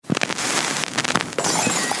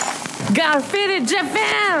Got fitted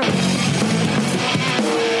Japan!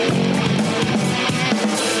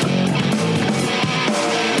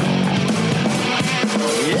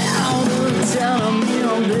 Yeah, all the time I'm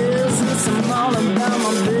on business. I'm all about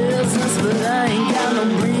my business, but I ain't got no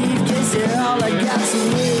briefcase. Yeah, all I got's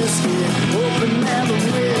some whiskey. Open now the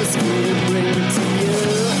whiskey, bring it to you.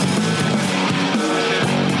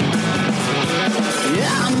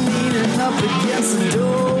 Yeah, I'm leaning up against the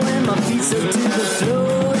door, and my feet stuck to the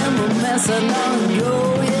floor, and we're messing on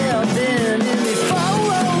go. Yeah, I've been in before.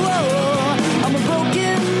 I'm a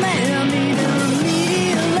broken man, needing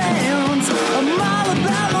remedial lands. I'm all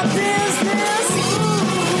about my business.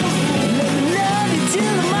 Let me love you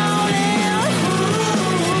till the morning.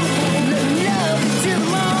 Let me love you till the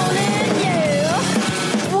morning, yeah.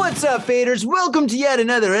 What's up, faders? Welcome to yet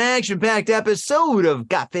another action-packed episode of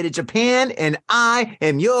Got Faded Japan, and I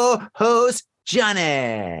am your host,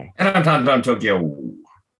 Johnny. And I'm Tom Tokyo.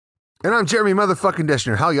 And I'm Jeremy motherfucking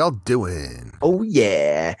Deschner. How y'all doing? Oh,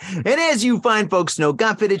 yeah. And as you fine folks know,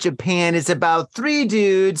 Got Faded Japan is about three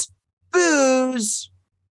dudes, booze.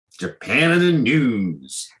 Japan in the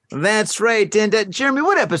news. That's right. And Jeremy,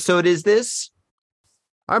 what episode is this?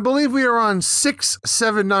 I believe we are on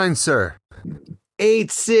 679, sir.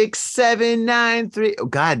 86793. Oh,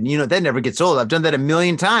 God, you know, that never gets old. I've done that a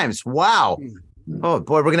million times. Wow. Oh,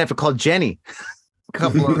 boy, we're going to have to call Jenny.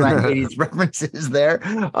 Couple of 80s references there.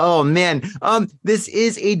 Oh man. This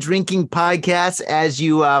is a drinking podcast, as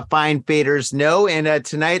you fine faders know. And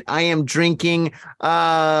tonight I am drinking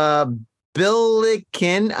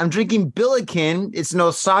Billiken. I'm drinking Billiken. It's an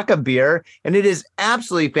Osaka beer, and it is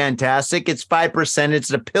absolutely fantastic. It's 5%.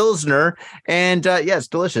 It's a Pilsner, and yeah, it's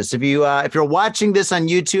delicious. If you're watching this on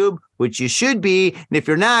YouTube, which you should be, and if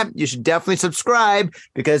you're not, you should definitely subscribe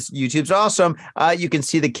because YouTube's awesome. You can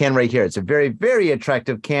see the can right here. It's a very, very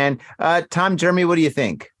attractive can. Tom, Jeremy, what do you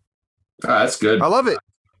think? That's good. I love it.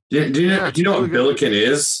 Do you know what Billiken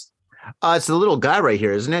is? It's the little guy right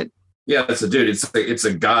here, isn't it? Yeah, it's a dude. It's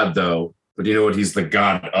a god though. But do you know what he's the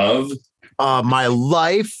god of? My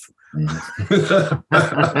life.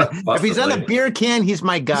 If he's on a beer can, he's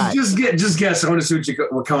my guy. Just guess. I want to see what you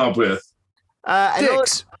will come up with.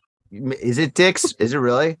 Dicks. Is it Dicks? Is it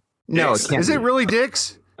really? No, Dicks. it can't Is be. it really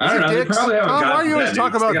Dicks? I don't know. They probably have a god. Why do you for always that,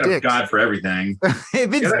 talk dude. about They got a dicks? god for everything. If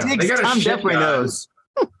it's They Dicks, got a Tom shit definitely god. knows.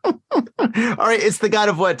 All right, it's the god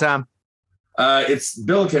of what, Tom? It's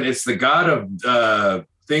Billiken. It's the god of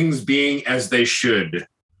things being as they should.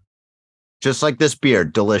 Just like this beer,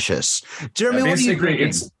 delicious. Jeremy, what are you Basically,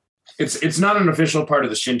 drinking? it's not an official part of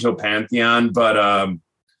the Shinto pantheon, but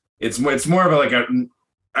it's more of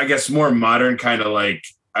I guess more modern kind of like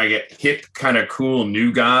hip kind of cool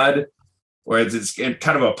new god, where it's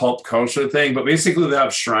kind of a pulp culture thing. But basically, they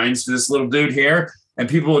have shrines to this little dude here, and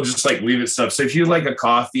people will just like leave it stuff. So if you like a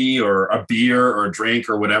coffee or a beer or a drink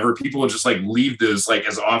or whatever, people will just like leave those like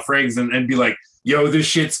as offerings and be like, "Yo, this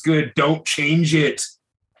shit's good. Don't change it."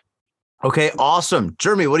 Okay, awesome.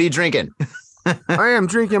 Jeremy, what are you drinking? I am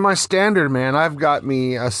drinking my standard, man. I've got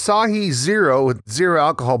me Asahi Zero with zero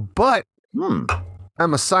alcohol, but I'm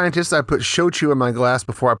a scientist. I put shochu in my glass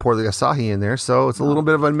before I pour the Asahi in there, so it's a little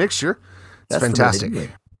bit of a mixture. It's That's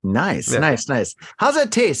fantastic. Nice, Yeah. nice. How's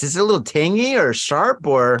that taste? Is it a little tangy or sharp,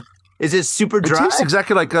 or is it super It dry? tastes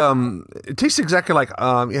exactly like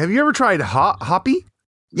have you ever tried hoppy?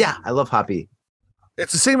 Yeah, I love hoppy.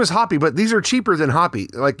 It's the same as hoppy, but these are cheaper than hoppy.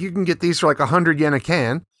 Like you can get these for like 100 yen a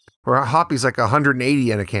can, where hoppy's like 180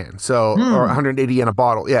 yen a can. So or 180 yen a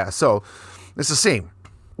bottle. Yeah, so it's the same.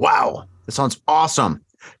 Wow, that sounds awesome.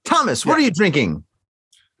 Thomas, what are you drinking?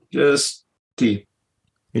 Just tea.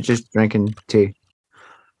 You're just drinking tea.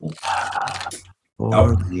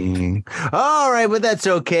 Boring. All right, but that's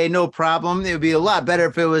okay. No problem. It would be a lot better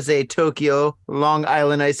if it was a Tokyo Long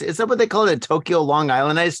Island iced. Is that what they call it? A Tokyo Long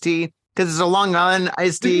Island iced tea? Because it's a Long Island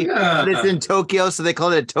iced tea, but it's in Tokyo, so they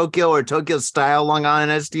call it a Tokyo or Tokyo style Long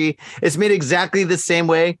Island iced tea. It's made exactly the same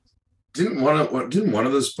way. Didn't one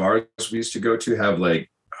of those bars we used to go to have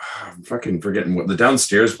like I'm fucking forgetting what the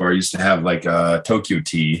downstairs bar used to have like Tokyo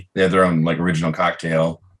tea. They had their own like original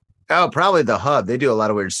cocktail. Oh, probably the Hub. They do a lot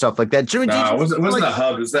of weird stuff like that. Jimmy, No, it wasn't the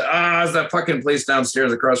Hub. It was that fucking place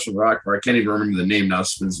downstairs across from Rock Bar. I can't even remember the name now.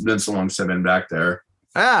 It's been so long since I've been back there.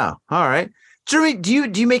 Oh, all right. Jeremy, do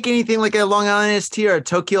you make anything like a Long Island iced tea or a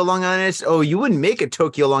Tokyo Long Island iced? Oh, you wouldn't make a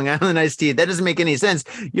Tokyo Long Island iced tea. That doesn't make any sense.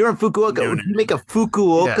 You're in Fukuoka. No. Would you make a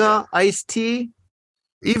Fukuoka iced tea?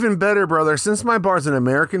 Even better, brother. Since my bar's an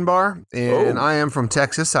American bar, and I am from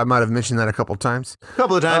Texas, I might have mentioned that a couple times. A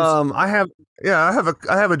couple of times. I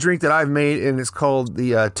have a drink that I've made, and it's called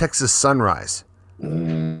the Texas Sunrise.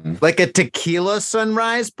 Like a tequila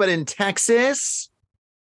sunrise, but in Texas?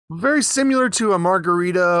 Very similar to a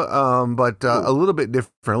margarita, but a little bit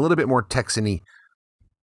different, a little bit more Texan-y.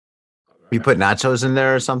 You put nachos in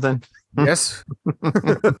there or something? Yes. You put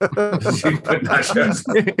nachos.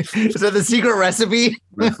 Is that the secret recipe?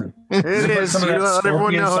 It Put is. some of You that let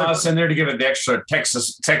everyone scorpion know it. sauce in there to give it the extra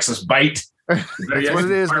Texas bite. That's what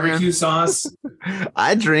it is, barbecue man. sauce.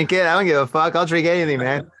 I drink it. I don't give a fuck. I'll drink anything,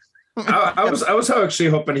 man. I was actually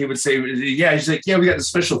hoping he would say, yeah. He's like, yeah, we got the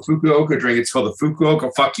special Fukuoka drink. It's called the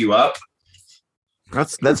Fukuoka Fuck You Up.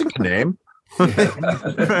 That's a good name.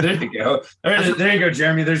 There you go. There you go,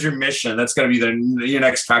 Jeremy. There's your mission. That's going to be your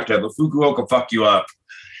next cocktail. The Fukuoka Fuck You Up.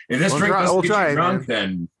 If this drink doesn't get you drunk,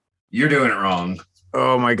 then you're doing it wrong.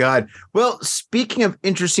 Oh my God. Well, speaking of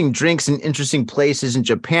interesting drinks and interesting places in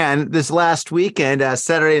Japan, this last weekend,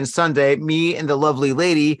 Saturday and Sunday, me and the lovely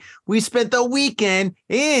lady, we spent the weekend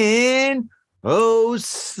in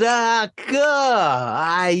Osaka.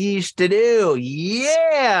 I used to do.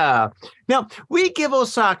 Yeah. Now, we give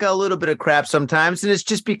Osaka a little bit of crap sometimes, and it's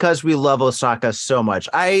just because we love Osaka so much.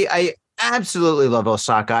 I absolutely love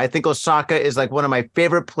Osaka. I think Osaka is like one of my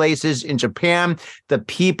favorite places in Japan. The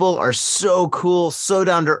people are so cool, so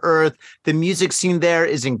down to earth. The music scene there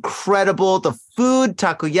is incredible. The food,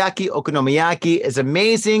 takoyaki, okonomiyaki, is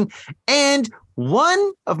amazing. And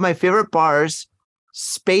one of my favorite bars,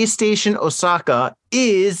 Space Station Osaka,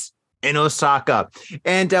 is in Osaka.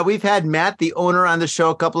 And we've had Matt, the owner, on the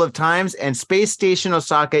show a couple of times. And Space Station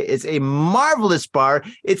Osaka is a marvelous bar.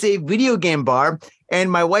 It's a video game bar. And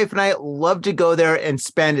my wife and I love to go there and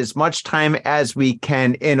spend as much time as we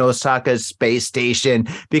can in Osaka's Space Station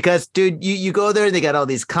because, dude, you go there and they got all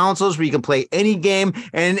these consoles where you can play any game,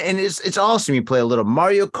 and it's awesome. You play a little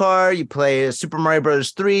Mario Kart, you play Super Mario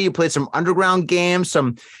Bros. 3, you play some underground games,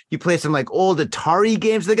 you play some like old Atari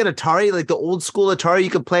games. They got Atari, like the old school Atari. You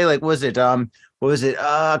could play like,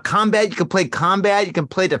 Combat. You can play Combat. You can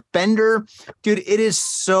play Defender. Dude, it is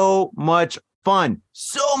so much fun.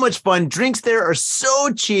 So much fun. Drinks there are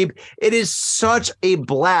so cheap. It is such a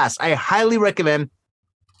blast. I highly recommend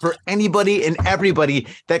for anybody and everybody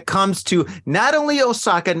that comes to not only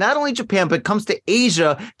Osaka, not only Japan, but comes to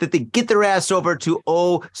Asia, that they get their ass over to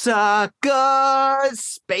Osaka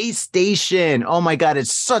Space Station. Oh my God,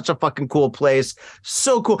 it's such a fucking cool place.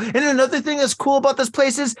 So cool. And another thing that's cool about this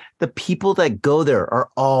place is the people that go there are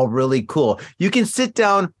all really cool. You can sit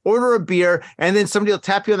down, order a beer, and then somebody will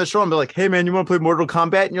tap you on the shoulder and be like, hey man, you want to play Mortal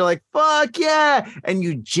Kombat? And you're like, fuck yeah. And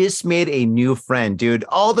you just made a new friend, dude.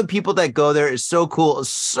 All the people that go there is so cool,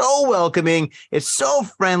 so welcoming. It's so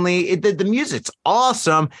friendly. The music's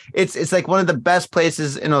awesome. It's like one of the best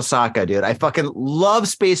places in Osaka, dude. I fucking love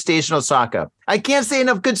Space Station Osaka. I can't say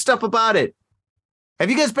enough good stuff about it. Have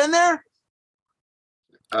you guys been there?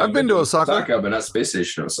 I've been to Osaka, but not Space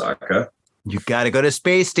Station Osaka. You got to go to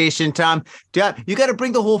Space Station, Tom. Dude, you got to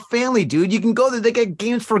bring the whole family, dude. You can go there. They got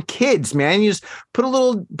games for kids, man. You just put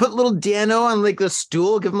little Dano on like a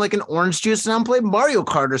stool, give him like an orange juice, and play Mario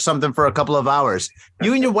Kart or something for a couple of hours.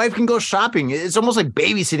 You and your wife can go shopping. It's almost like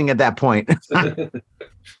babysitting at that point. Wasn't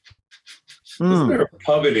there a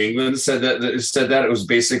pub in England said that it was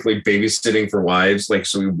basically babysitting for wives? Like,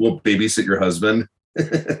 so we will babysit your husband.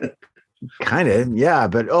 Kind of, yeah.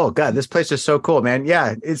 But oh God, this place is so cool, man.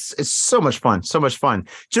 Yeah, it's so much fun. So much fun.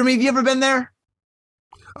 Jeremy, have you ever been there?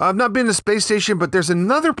 I've not been to Space Station, but there's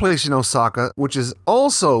another place in Osaka which is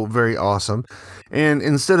also very awesome. And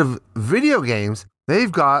instead of video games,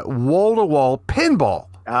 they've got wall-to-wall pinball.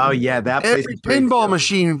 Oh yeah, that place. Every pinball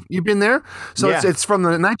machine. You've been there? So Yeah. it's from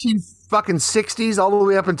the 1960s all the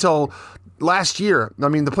way up until last year. I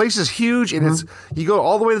mean, the place is huge, and you go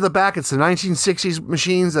all the way to the back. It's the 1960s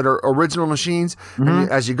machines that are original machines. And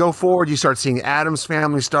as you go forward, you start seeing Addams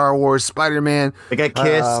Family, Star Wars, Spider-Man. They got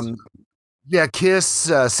Kiss. Kiss,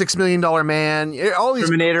 $6 Million Man, all these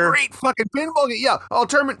Terminator. great fucking pinball games. Yeah,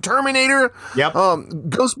 Terminator. Yep.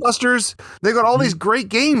 Ghostbusters. They got all these great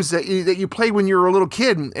games that you played when you were a little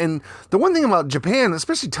kid. And the one thing about Japan,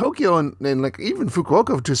 especially Tokyo and like even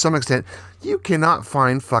Fukuoka to some extent, you cannot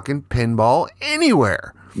find fucking pinball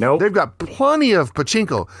anywhere. Nope. They've got plenty of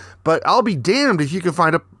pachinko, but I'll be damned if you can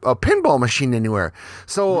find a pinball machine anywhere.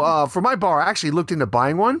 So for my bar, I actually looked into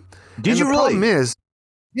buying one. Did you the really? Problem is,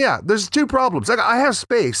 yeah, there's two problems. I have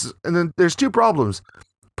space, and then there's two problems.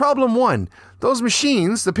 Problem one, those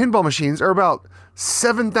machines, the pinball machines, are about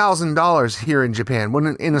 $7,000 here in Japan.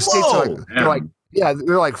 When in the States, they're like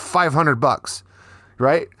 $500,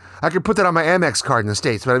 right? I could put that on my Amex card in the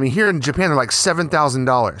States, but I mean, here in Japan, they're like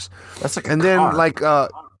 $7,000. That's like and then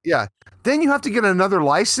Then you have to get another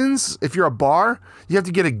license. If you're a bar, you have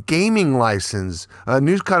to get a gaming license, a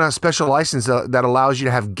new kind of special license that allows you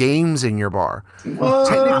to have games in your bar. What?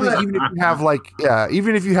 Technically,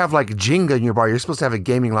 even if you have like Jenga in your bar, you're supposed to have a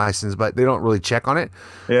gaming license, but they don't really check on it.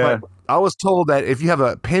 Yeah. But I was told that if you have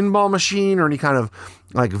a pinball machine or any kind of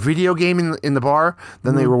like video game in the bar,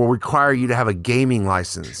 then they will require you to have a gaming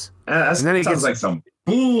license. That sounds like some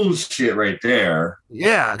bullshit right there.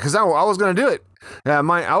 Yeah, because I was gonna do it. If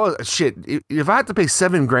I had to pay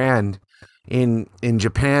 $7,000 in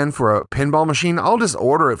Japan for a pinball machine, I'll just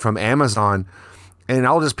order it from Amazon, and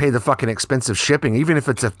I'll just pay the fucking expensive shipping. Even if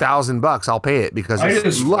it's $1,000, I'll pay it because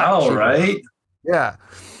it's right? Yeah,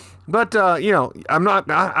 but I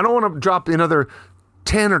don't want to drop another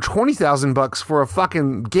 $10,000 or $20,000 for a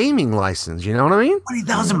fucking gaming license. You know what I mean?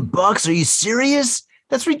 $20,000? Are you serious?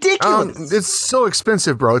 That's ridiculous. It's so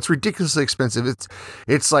expensive, bro. It's ridiculously expensive.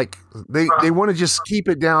 It's like they want to just keep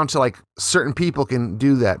it down to like certain people can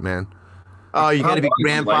do that, man. Oh, you got to be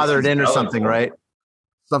grandfathered in or something, right?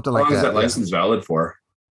 Something like that. How long is that license valid for?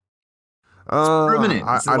 Permanent.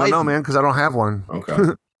 I don't know, man, because I don't have one. Okay.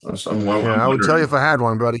 I would tell you if I had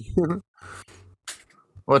one, buddy.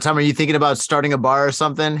 What time are you thinking about starting a bar or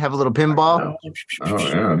something? Have a little pinball? Oh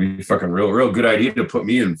yeah, it'd be fucking real good idea to put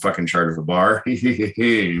me in fucking charge of a bar.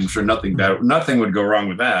 I'm sure nothing would go wrong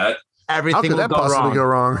with that. Everything will go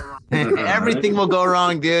wrong. Everything will go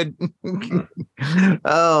wrong, dude.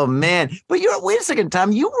 Oh man! But wait a second,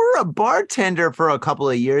 Tom. You were a bartender for a couple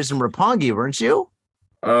of years in Roppongi, weren't you?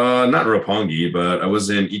 Not Roppongi, but I was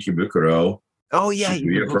in Ikebukuro. Oh yeah,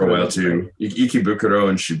 Shibuya for a while too. Ikebukuro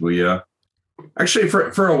and Shibuya. Actually,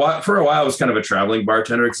 for a while, I was kind of a traveling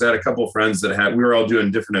bartender because I had a couple of friends that we were all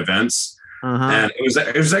doing different events, and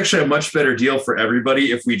it was actually a much better deal for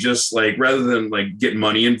everybody if we just like rather than like get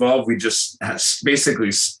money involved, we just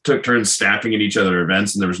basically took turns staffing at each other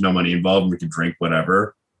events, and there was no money involved, and we could drink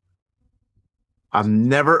whatever.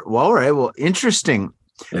 Well, all right. Well, interesting.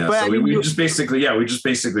 Yeah, but, so we just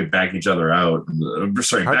basically back each other out.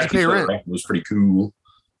 Back each other out was pretty cool.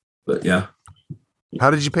 But yeah.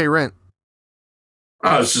 How did you pay rent?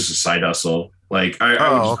 Oh, it's just a side hustle. Like I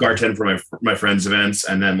would just bartend for my friends' events,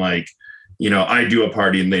 and then like, I do a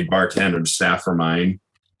party and they'd bartend or staff for mine.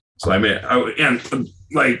 So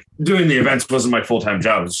like doing the events wasn't my full-time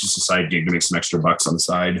job. It's just a side gig to make some extra bucks on the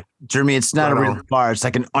side. Jeremy, it's not a real bar. It's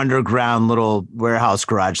like an underground little warehouse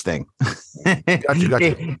garage thing.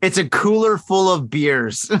 Gotcha. It's a cooler full of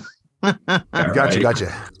beers.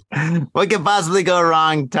 Gotcha. What could possibly go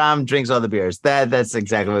wrong? Tom drinks all the beers. That's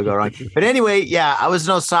exactly what would go wrong. But anyway, yeah, I was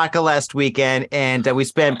in Osaka last weekend, and we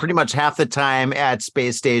spent pretty much half the time at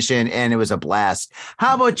Space Station, and it was a blast.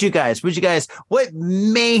 How about you guys? What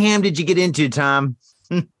mayhem did you get into, Tom?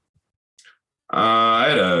 I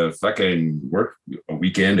had a fucking work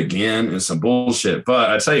weekend again and some bullshit. But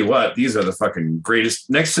I tell you what, these are the fucking greatest.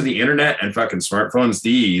 Next to the internet and fucking smartphones,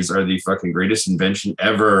 these are the fucking greatest invention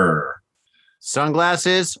ever.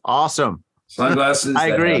 Sunglasses, awesome. Sunglasses. I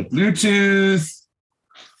agree. Bluetooth.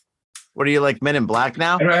 What are you like, Men in Black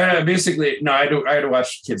now? Basically, no. I had to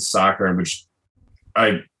watch kids soccer, in which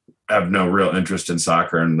I have no real interest in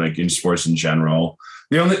soccer and like in sports in general.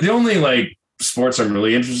 The only like sports I'm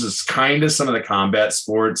really interested in is kind of some of the combat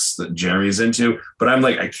sports that Jeremy's into, but I'm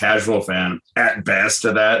like a casual fan at best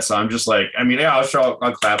of that. So I'm just like, I'll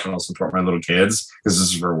clap and I'll support my little kids because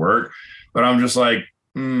this is for work. But I'm just like,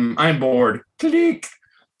 I'm bored. Click.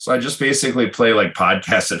 So I just basically play like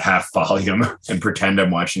podcasts at half volume and pretend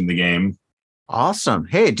I'm watching the game. Awesome.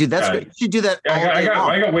 Hey, dude, that's great. You should do that. I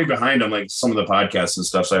got way behind on like some of the podcasts and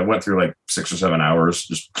stuff. So I went through like 6 or 7 hours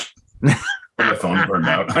just my phone burned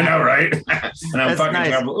out. I know, right? And I'm fucking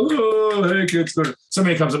travel. Oh, hey kids.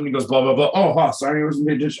 Somebody comes up and he goes, blah, blah, blah. Oh, sorry. It was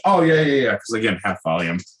me. Oh, yeah. Because again, half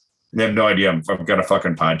volume. They have no idea I've got a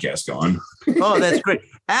fucking podcast going. Oh, that's great.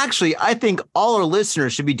 Actually, I think all our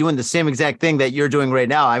listeners should be doing the same exact thing that you're doing right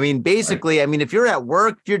now. I mean, basically, if you're at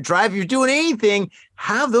work, if you're driving, if you're doing anything,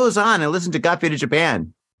 have those on and listen to Got Faded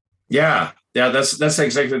Japan. Yeah, that's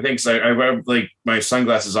exactly the thing. Because I have like my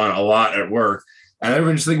sunglasses on a lot at work. And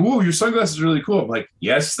everyone's like, whoa, your sunglasses are really cool. I'm like,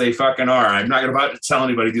 yes, they fucking are. I'm not about to tell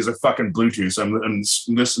anybody these are fucking Bluetooth. I'm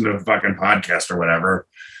listening to a fucking podcast or whatever.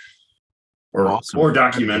 Or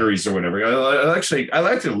documentaries or whatever. I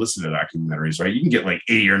like to listen to documentaries, right? You can get like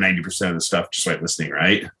 80 or 90% of the stuff just by listening,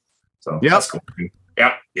 right? So that's cool.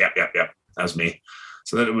 Yep. That's me.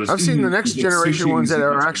 So that it was. I've seen the next generation ones that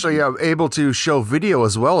are actually able to show video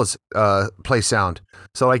as well as play sound.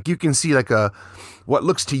 So like you can see like what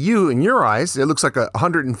looks to you in your eyes, it looks like a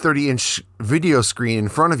 130-inch video screen in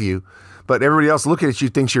front of you, but everybody else looking at you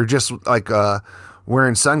thinks you're just like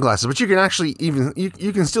wearing sunglasses, but you can actually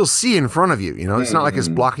you can still see in front of you. You know, it's not like it's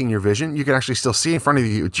blocking your vision. You can actually still see in front of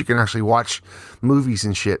you, but you can actually watch movies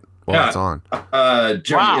and shit while it's on.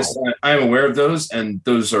 Jeremy, yes, I am aware of those, and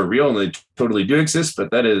those are real, and they totally do exist.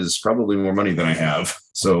 But that is probably more money than I have,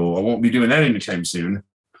 so I won't be doing that anytime soon.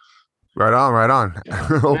 Right on.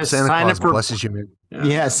 Hope Santa Claus blesses you, man.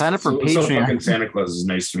 Yeah, sign up for Patreon. So fucking Santa Claus is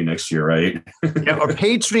nice to me next year, right? Yeah, or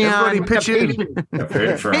Patreon. Everybody pitch in.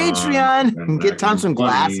 Patreon. And get Tom some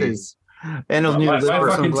glasses. And my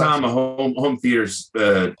fucking Tom, a home theater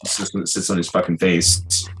system that sits on his fucking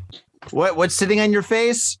face. What's sitting on your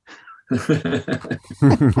face?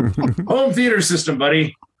 Home theater system,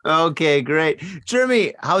 buddy. Okay, great.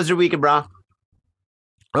 Jeremy, how was your weekend, bro?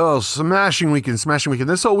 Oh, smashing weekend.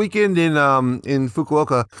 This whole weekend in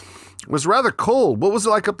Fukuoka was rather cold. What was it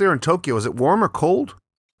like up there in Tokyo? Was it warm or cold?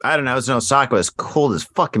 I don't know. It was in Osaka. It was cold as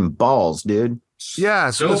fucking balls, dude.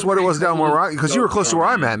 Yeah, so that's what it was down where I, because you were close to where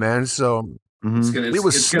I'm at, man. So it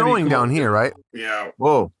was snowing down here, right? Yeah.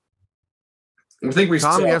 Whoa. I think we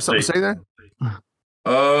Tom, you have something to say there?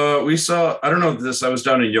 We saw, I don't know if this, I was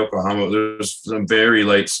down in Yokohama. There was some very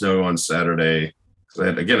light snow on Saturday. I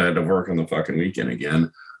had to work on the fucking weekend again.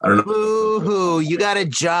 I don't know. Woo-hoo, you got a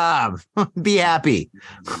job. Be happy.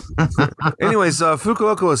 Anyways,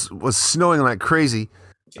 Fukuoka was snowing like crazy.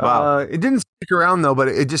 Wow. It didn't stick around though, but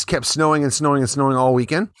it just kept snowing all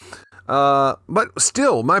weekend. But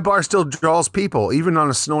still, my bar still draws people, even on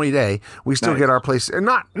a snowy day. We still get our place, and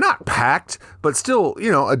not packed, but still,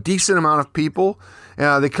 a decent amount of people.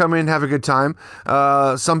 They come in, have a good time.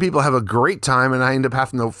 Some people have a great time, and I end up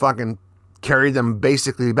having to fucking carry them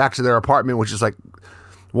basically back to their apartment, which is like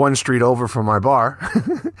one street over from my bar,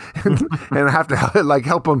 and I have to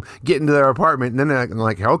help them get into their apartment. And then I'm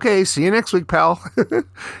like, okay, see you next week, pal.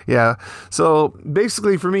 Yeah. So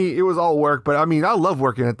basically for me, it was all work, but I mean, I love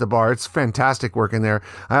working at the bar. It's fantastic working there.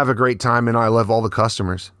 I have a great time, and I love all the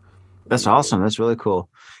customers. That's awesome. That's really cool.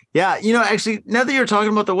 Yeah. Actually, now that you're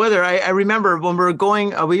talking about the weather, I remember when we were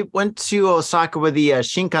going, we went to Osaka with the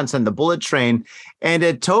Shinkansen, the bullet train, and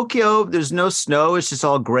at Tokyo, there's no snow. It's just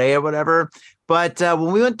all gray or whatever. But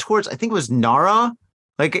when we went towards, I think it was Nara,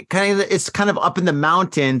 it's kind of up in the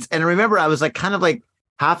mountains. And I remember I was kind of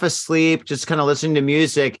half asleep, just kind of listening to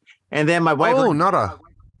music. And then my wife, Nara.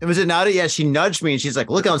 Was it Nara? Yeah, she nudged me and she's like,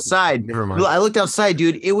 look outside. Never mind. I looked outside,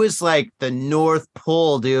 dude. It was like the North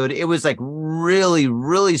Pole, dude. It was really,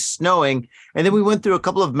 really snowing. And then we went through a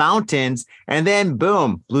couple of mountains, and then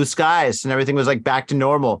boom, blue skies, and everything was back to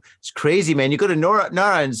normal. It's crazy, man. You go to Nara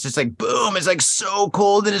and it's just boom. It's so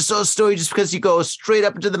cold and it's so snowy just because you go straight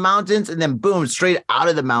up into the mountains and then boom, straight out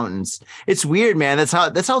of the mountains. It's weird, man. That's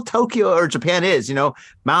how Tokyo or Japan is,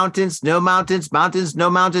 mountains, no mountains, mountains, no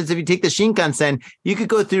mountains. If you take the Shinkansen, you could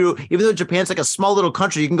go through, even though Japan's a small little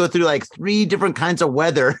country, you can go through 3 different kinds of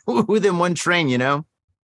weather within one train,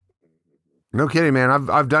 No kidding, man.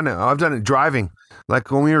 I've done it. I've done it driving. Like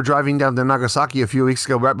when we were driving down to Nagasaki a few weeks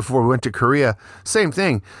ago, right before we went to Korea, same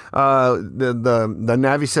thing. The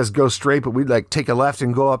Navi says go straight, but we'd take a left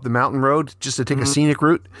and go up the mountain road just to take a scenic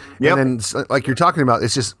route. Yep. And then, like you're talking about,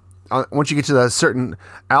 it's just once you get to a certain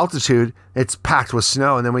altitude, it's packed with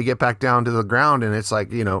snow, and then we get back down to the ground, and it's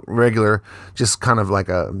regular, just kind of like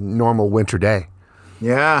a normal winter day.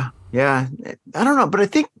 Yeah. I don't know, but I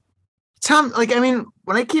think Tom,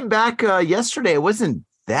 when I came back yesterday, it wasn't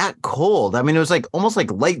that cold. It was almost like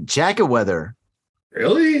light jacket weather.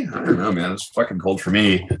 Really? I don't know, man. It's fucking cold for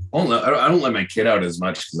me. I don't let my kid out as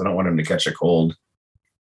much because I don't want him to catch a cold.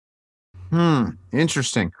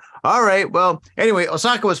 Interesting. All right. Well, anyway,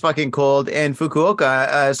 Osaka was fucking cold, and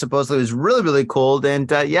Fukuoka supposedly was really, really cold. And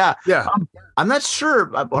yeah. I'm not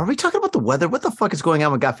sure. Are we talking about the weather? What the fuck is going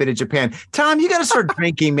on with Got Faded Japan? Tom, you got to start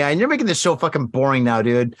drinking, man. You're making this show fucking boring now,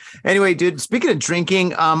 dude. Anyway, dude, speaking of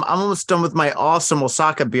drinking, I'm almost done with my awesome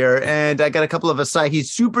Osaka beer, and I got a couple of Asahi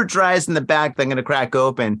Super Dries in the back that I'm going to crack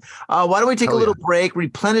open. Why don't we take a little break,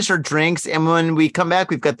 replenish our drinks, and when we come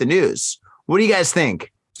back, we've got the news. What do you guys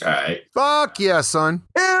think? All right. Fuck yeah, son.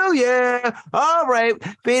 Hell yeah. All right,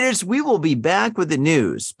 Faders, we will be back with the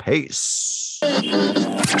news. Peace. 8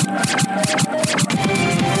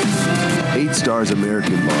 Stars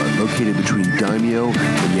American Bar, located between Daimyo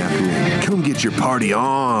and Yakuin. Come get your party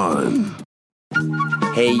on.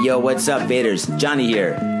 Hey, yo, what's up, Vaders? Johnny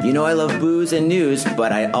here. I love booze and news,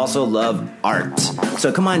 but I also love art.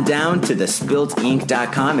 So come on down to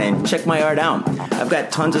thespiltink.com and check my art out. I've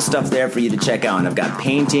got tons of stuff there for you to check out. I've got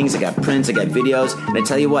paintings, I got prints, I got videos. And I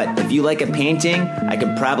tell you what, if you like a painting, I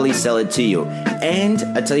could probably sell it to you. And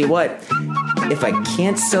I tell you what, if I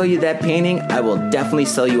can't sell you that painting, I will definitely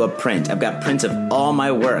sell you a print. I've got prints of all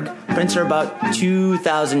my work. Prints are about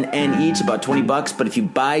 2,000 N each, about $20. But if you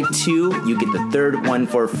buy 2, you get the third one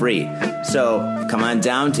for free. So come on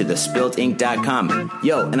down to thespiltink.com.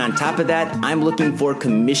 Yo, and on top of that, I'm looking for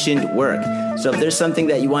commissioned work. So if there's something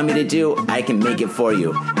that you want me to do, I can make it for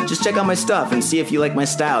you. Just check out my stuff and see if you like my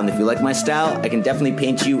style. And if you like my style, I can definitely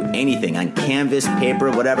paint you anything on canvas, paper,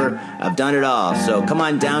 whatever. I've done it all. So come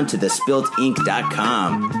on down to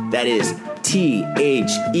thespiltink.com. That is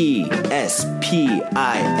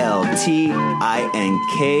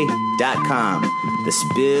THESPILTINK.com.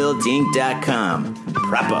 Thespiltink.com.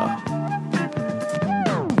 Proper.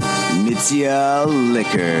 Mitsuya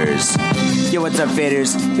Liquors. Yo, what's up,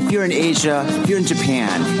 faders? If you're in Asia, if you're in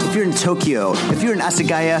Japan, if you're in Tokyo, if you're in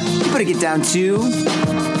Asagaya, you better get down to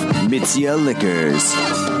Mitsuya Liquors.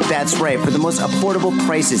 That's right. For the most affordable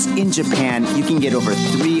prices in Japan, you can get over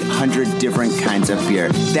 300 different kinds of beer.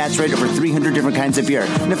 That's right, over 300 different kinds of beer.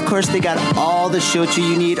 And of course, they got all the shochu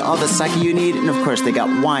you need, all the sake you need, and of course, they got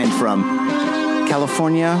wine from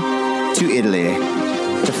California to Italy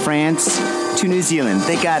to France to New Zealand.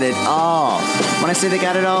 They got it all. When I say they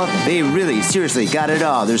got it all, they really, seriously got it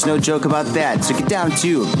all. There's no joke about that. So get down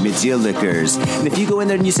to Mitsuya Liquors. And if you go in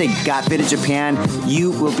there and you say, got fit in Japan,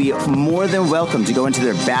 you will be more than welcome to go into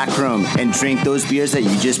their back room and drink those beers that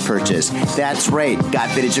you just purchased. That's right, got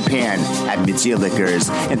fit in Japan at Mitsuya Liquors.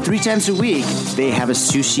 And 3 times a week, they have a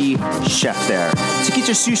sushi chef there. So get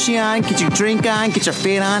your sushi on, get your drink on, get your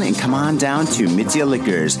fade on, and come on down to Mitsuya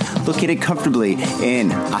Liquors, located comfortably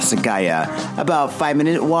in Asagaya, about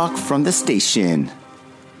 5-minute walk from the station.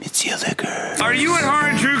 Mitsuya Liquors. Are you at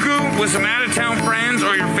Harajuku with some out-of-town friends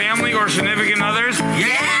or your family or significant others?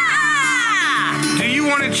 Yeah! Do you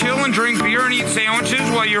want to chill and drink beer and eat sandwiches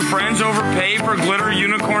while your friends overpay for glitter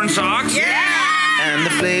unicorn socks? Yeah! And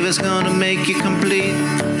the flavor's gonna make you complete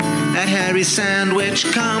at Harry's Sandwich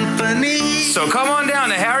Company. So come on down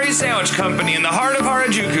to Harry's Sandwich Company in the heart of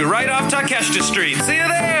Harajuku, right off Takeshita Street. See you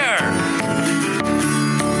there!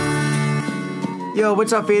 Yo,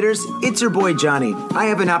 what's up, faders? It's your boy, Johnny. I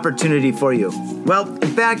have an opportunity for you. Well,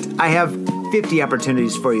 in fact, I have 50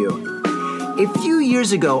 opportunities for you. A few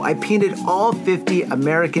years ago, I painted all 50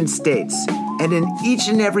 American states. And in each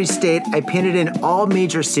and every state, I painted in all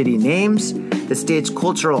major city names, the state's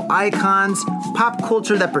cultural icons, pop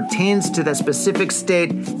culture that pertains to that specific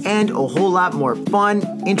state, and a whole lot more fun,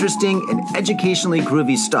 interesting, and educationally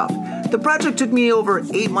groovy stuff. The project took me over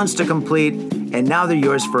 8 months to complete, and now they're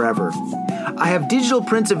yours forever. I have digital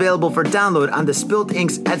prints available for download on the Spilt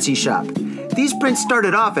Ink's Etsy shop. These prints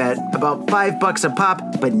started off at about $5 a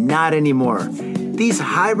pop, but not anymore. These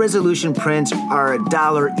high-resolution prints are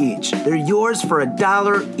 $1 each. They're yours for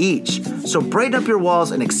 $1 each. So brighten up your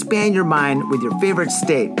walls and expand your mind with your favorite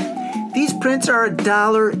state. These prints are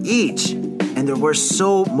 $1 each, and they're worth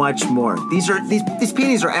so much more. These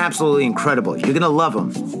paintings are absolutely incredible. You're gonna love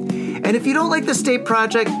them. And if you don't like the state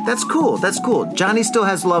project, that's cool. That's cool. Johnny still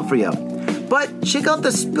has love for you. But check out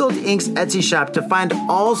the Spilt Ink's Etsy shop to find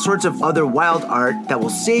all sorts of other wild art that will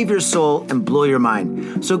save your soul and blow your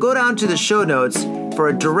mind. So go down to the show notes for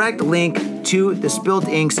a direct link to the Spilt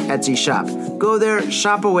Ink's Etsy shop. Go there,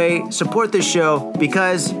 shop away, support the show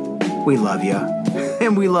because we love you.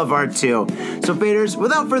 And we love art too. So faders,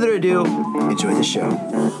 without further ado, enjoy the show.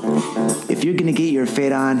 If you're gonna get your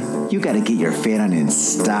fade on, you gotta get your fade on in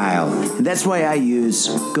style. And that's why I use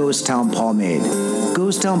Ghost Town Pomade.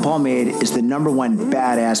 Ghost Town Pomade is the #1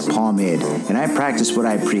 badass pomade, and I practice what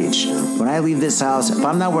I preach. When I leave this house, if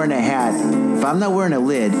I'm not wearing a hat, if I'm not wearing a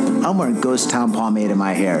lid, I'm wearing Ghost Town Pomade in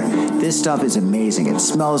my hair. This stuff is amazing. It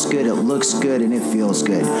smells good, it looks good, and it feels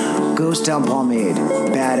good. Ghost Town Pomade,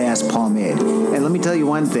 badass pomade. And let me tell you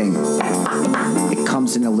one thing. It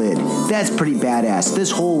comes in a lid. That's pretty badass.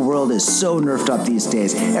 This whole world is so nerfed up these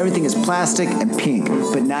days. Everything is plastic and pink,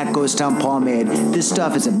 but not Ghost Town Pomade. This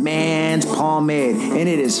stuff is a man's pomade, and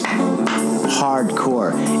it is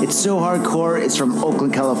hardcore. It's so hardcore, it's from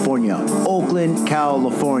Oakland, California. Oakland,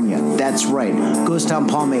 California. That's right. Ghost Town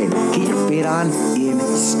Pomade. Get your fade on in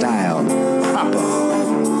style. Proper.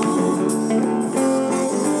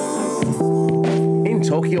 In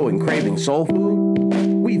Tokyo and craving soul food?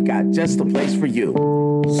 We've got just the place for you.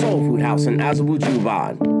 Soul Food House in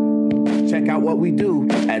Azabu-Juban. Check out what we do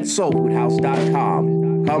at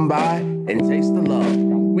soulfoodhouse.com. Come by and taste the love.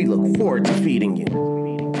 We look forward to feeding you.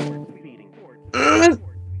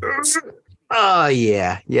 Oh,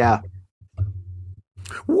 yeah.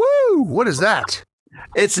 Woo! What is that?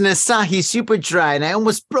 It's an Asahi Super Dry, and I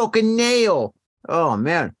almost broke a nail. Oh,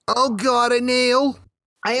 man. Oh, God, a nail.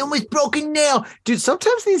 I almost broke a nail. Dude,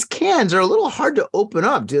 sometimes these cans are a little hard to open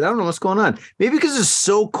up, dude. I don't know what's going on. Maybe because it's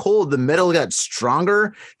so cold, the metal got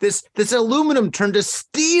stronger. This aluminum turned to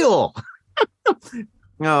steel.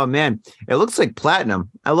 Oh, man. It looks like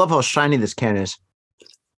platinum. I love how shiny this can is.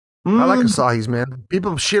 I like Asahis, man.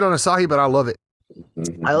 People shit on Asahi, but I love it.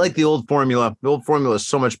 I like the old formula. The old formula is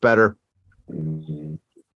so much better. But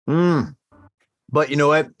you know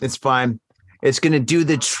what? It's fine. It's going to do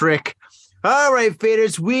the trick. All right,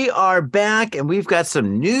 faders, we are back and we've got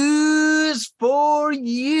some news for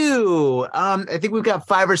you. I think we've got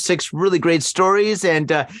 5 or 6 really great stories.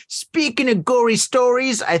 And speaking of gory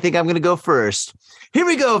stories, I think I'm going to go first. Here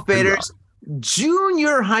we go, faders.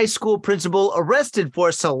 Junior high school principal arrested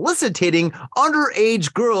for soliciting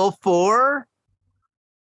underage girl for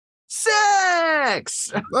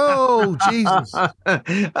sex. Oh, Jesus.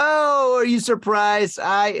 Oh, are you surprised?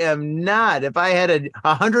 I am not. If I had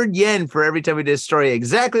 100 yen for every time we did a story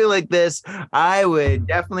exactly like this, I would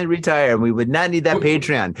definitely retire and we would not need that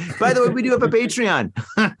Patreon. By the way, we do have a Patreon.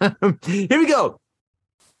 Here we go.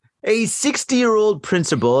 A 60-year-old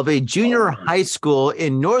principal of a junior high school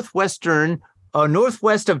in northwest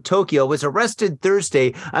of Tokyo was arrested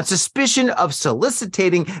Thursday on suspicion of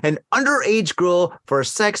soliciting an underage girl for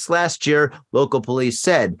sex last year, local police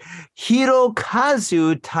said.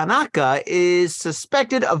 Hirokazu Tanaka is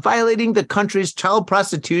suspected of violating the country's child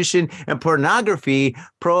prostitution and pornography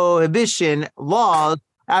prohibition laws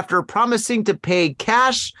after promising to pay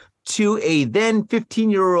cash to a then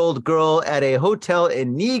 15-year-old girl at a hotel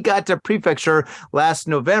in Niigata Prefecture last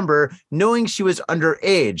November, knowing she was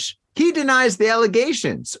underage. He denies the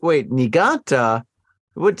allegations. Wait, Niigata?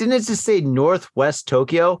 What didn't it just say northwest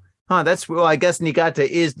Tokyo? Huh, I guess Niigata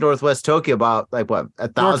is northwest Tokyo, about like what,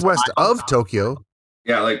 1,000 northwest miles? of Tokyo.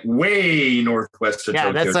 Yeah, like way northwest of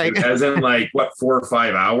Tokyo. That's like as in like what, 4 or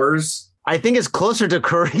 5 hours? I think it's closer to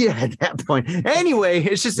Korea at that point. Anyway,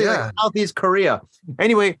 it's just like Southeast Korea.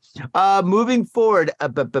 Anyway, moving forward.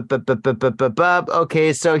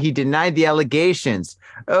 Okay, so he denied the allegations.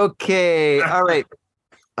 Okay, all right.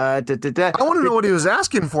 I want to know what he was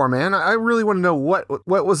asking for, man. I really want to know what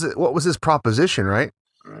was it. What was his proposition, right?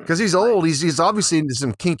 Because he's old. He's obviously into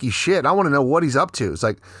some kinky shit. I want to know what he's up to. It's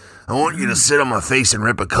like, I want you to sit on my face and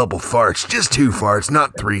rip a couple farts, just 2 farts,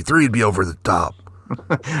 not 3. 3'd be over the top.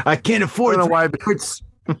 I can't afford. I don't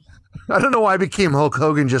know why I became Hulk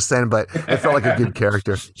Hogan just then, but I felt like a good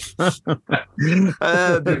character. The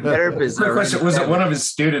question, was it one of his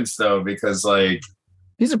students though? Because like,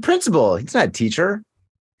 he's a principal. He's not a teacher.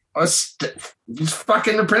 He's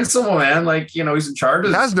fucking the principal, man. Like, you know, he's in charge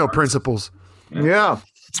of. He has no principles. Yeah.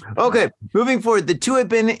 Okay, moving forward, the two have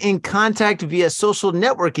been in contact via social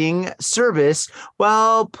networking service,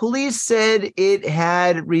 while police said it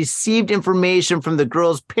had received information from the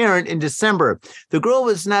girl's parent in December. The girl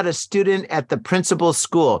was not a student at the principal's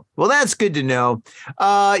school. Well, that's good to know.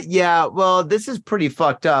 Yeah, well, this is pretty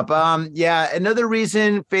fucked up. Yeah, another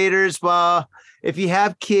reason, faders, well, if you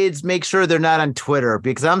have kids, make sure they're not on Twitter,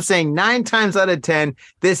 because I'm saying 9 times out of 10,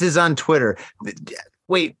 this is on Twitter.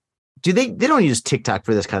 Wait. Do they don't use TikTok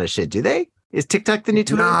for this kind of shit, do they? Is TikTok the new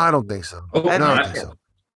Twitter? No, I don't think so. I don't think so.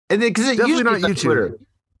 And because it definitely usually not YouTube. Twitter.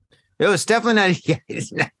 It was definitely not. Yeah,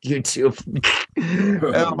 it's not YouTube.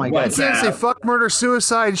 Oh my god! You can't say fuck, murder,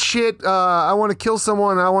 suicide, shit. I want to kill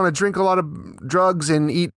someone. I want to drink a lot of drugs and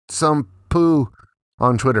eat some poo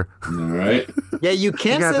on Twitter. All right. Yeah, you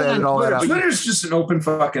can't say that on Twitter. Twitter's just an open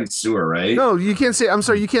fucking sewer, right? No, you can't say. I'm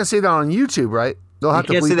sorry, you can't say that on YouTube, right? They'll have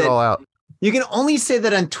to bleep it all out. You can only say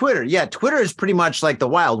that on Twitter. Yeah, Twitter is pretty much like the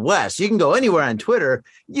Wild West. You can go anywhere on Twitter.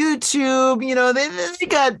 YouTube, you know, they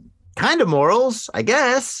got kind of morals, I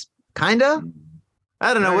guess. Kind of.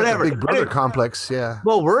 I don't know, whatever. Big Brother complex, yeah.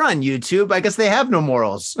 Well, we're on YouTube. I guess they have no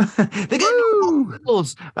morals. They got no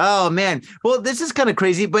morals. Oh, man. Well, this is kind of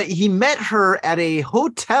crazy, but he met her at a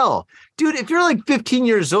hotel. Dude, if you're like 15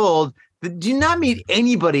 years old, do not meet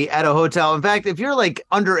anybody at a hotel. In fact, if you're like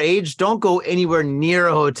underage, don't go anywhere near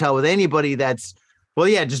a hotel with anybody that's, well,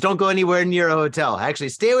 yeah, just don't go anywhere near a hotel. Actually,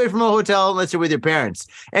 stay away from a hotel unless you're with your parents.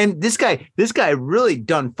 And this guy really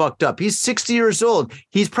done fucked up. He's 60 years old.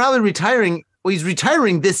 He's probably retiring. Well, he's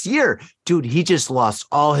retiring this year. Dude, he just lost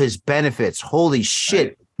all his benefits. Holy shit.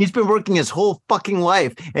 Right. He's been working his whole fucking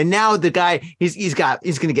life. And now the guy, he's going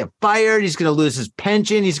to get fired. He's going to lose his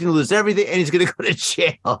pension. He's going to lose everything. And he's going to go to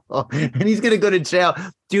jail. And he's going to go to jail.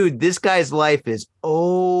 Dude, this guy's life is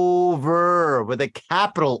over with a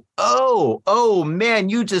capital O. Oh, man,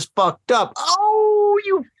 you just fucked up. Oh,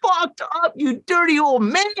 you fucked up, you dirty old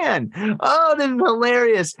man. Oh, this is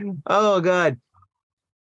hilarious. Oh, God.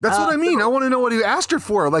 That's what I mean. I want to know what he asked her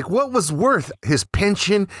for. Like, what was worth his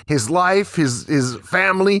pension, his life, his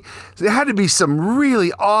family? It had to be some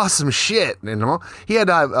really awesome shit, you know? He had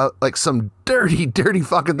like some dirty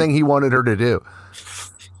fucking thing he wanted her to do.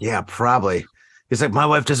 Yeah, probably. He's like, my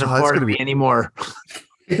wife doesn't fart me anymore.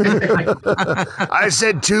 I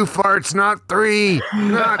said 2 farts, not 3.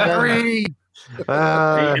 Not 3.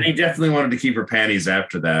 And he definitely wanted to keep her panties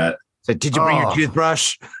after that. So, did you bring your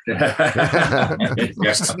toothbrush?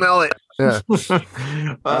 Smell it. Yeah.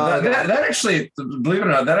 That actually, believe it or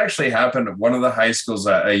not, that actually happened at one of the high schools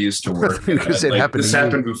I used to work at. This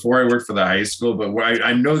happened before I worked for the high school, but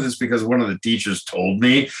I know this because one of the teachers told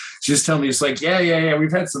me. She just told me, it's like, yeah.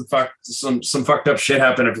 We've had some fucked up shit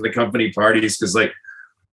happen after the company parties because like.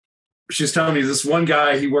 She's telling me this one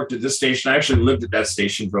guy, he worked at this station. I actually lived at that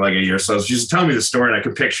station for like a year. So she's telling me the story and I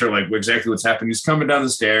could picture like exactly what's happened. He's coming down the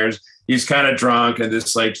stairs. He's kind of drunk. And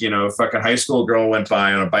this like, you know, fucking high school girl went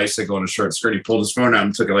by on a bicycle in a short skirt. He pulled his phone out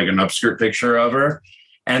and took like an upskirt picture of her.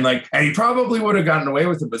 And he probably would have gotten away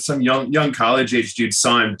with it, but some young college age dude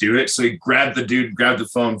saw him do it. So he grabbed the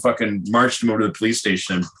phone, fucking marched him over to the police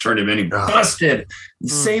station and turned him in. He busted.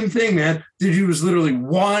 Same thing, man. The dude was literally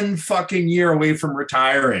 1 fucking year away from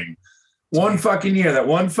retiring. 1 fucking year, that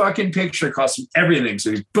 1 fucking picture cost him everything.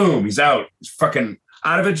 So he's out. He's fucking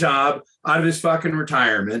out of a job, out of his fucking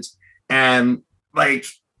retirement. And like,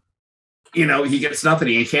 you know, he gets nothing.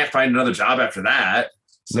 He can't find another job after that.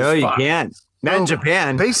 So no, you can't. Not in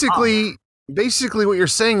Japan. Basically what you're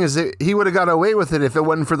saying is that he would have got away with it if it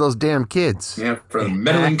wasn't for those damn kids. Yeah, for the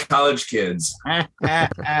middling college kids. Turn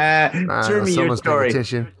me your story.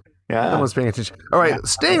 Attention. Yeah. No one's paying attention. All right,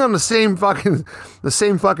 staying on the same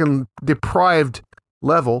fucking deprived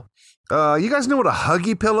level. You guys know what a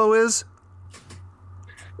Huggy pillow is?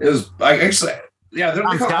 I've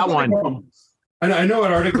got one. I know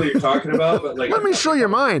what article you're talking about, but like, let me show you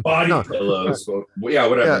mine. Body pillows. Well, yeah,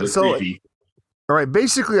 whatever. Yeah, creepy. All right,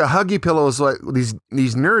 basically a Huggy pillow is like these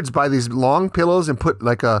nerds buy these long pillows and put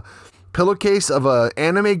like a pillowcase of a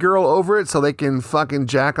anime girl over it so they can fucking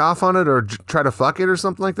jack off on it or try to fuck it or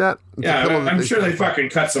something like that. Yeah, I'm sure they fucking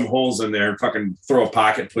cut some holes in there and fucking throw a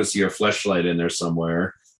pocket pussy or fleshlight in there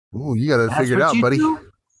somewhere. Ooh, you got it figured out, buddy.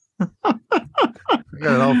 You got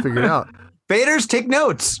it all figured out. Faders, take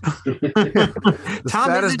notes. The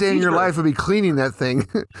saddest day in your life would be cleaning that thing.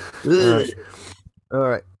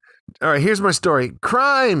 All right, here's my story.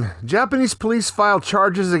 Crime! Japanese police file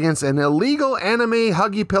charges against an illegal anime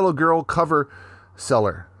Huggy Pillow girl cover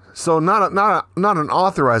seller. So not an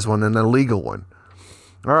authorized one, an illegal one.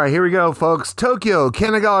 All right, here we go, folks. Tokyo,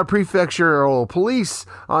 Kanagawa Prefectural Police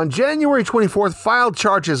on January 24th filed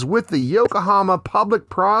charges with the Yokohama Public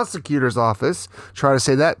Prosecutor's Office, try to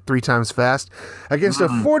say that 3 times fast, against a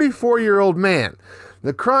 44-year-old man.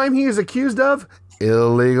 The crime he is accused of?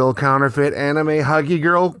 Illegal counterfeit anime Huggy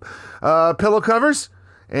Girl pillow covers.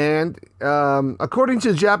 And according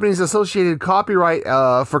to the Japanese Associated Copyright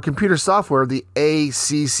for Computer Software, the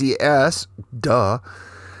ACCS, the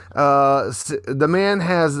man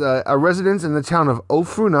has a residence in the town of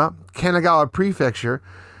Ofuna, Kanagawa Prefecture,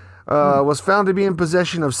 was found to be in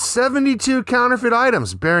possession of 72 counterfeit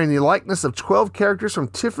items bearing the likeness of 12 characters from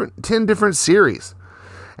 10 different series.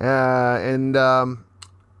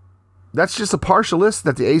 That's just a partial list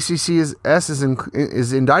that the ACCS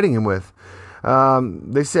is indicting him with.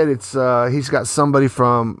 They said it's he's got somebody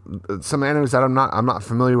from some animes that I'm not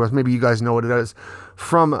familiar with. Maybe you guys know what it is.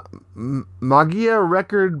 From Magia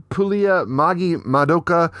Record Pulia Magi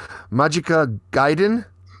Madoka Magica Gaiden.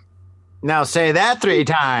 Now say that 3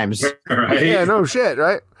 times. Right? Yeah, no shit,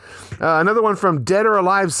 right? Another one from Dead or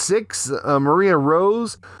Alive 6, Maria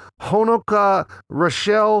Rose, Honoka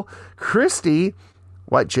Rochelle Christie,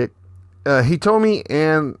 white chick, Hitomi,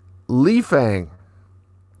 and Li Fang.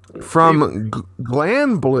 From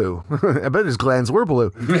Gland Blue. I bet his glands were blue.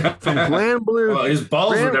 From Gland Blue. Well, his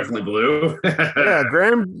balls were definitely blue. Yeah,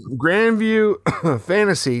 Grandview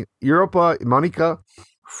Fantasy, Europa Monica,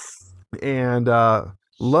 and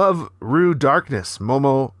Love Rue Darkness,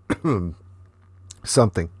 Momo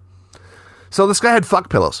something. So this guy had fuck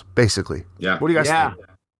pillows, basically. Yeah. What do you guys think?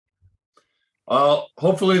 Well,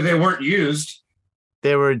 hopefully they weren't used.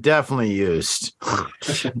 They were definitely used.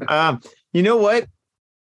 You know what?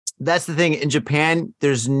 That's the thing. In Japan,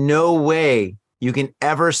 there's no way you can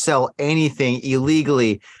ever sell anything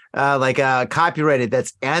illegally, copyrighted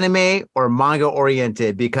that's anime or manga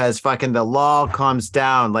oriented, because fucking the law comes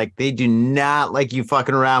down. Like, they do not like you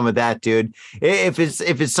fucking around with that, dude. If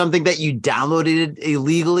it's something that you downloaded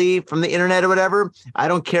illegally from the internet or whatever, I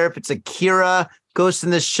don't care if it's Akira, Ghost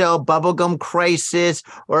in the Shell, Bubblegum Crisis,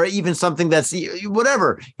 or even something that's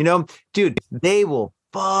whatever, dude, they will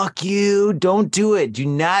fuck you. Don't do it. Do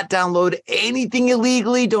not download anything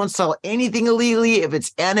illegally. Don't sell anything illegally if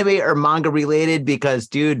it's anime or manga related, because,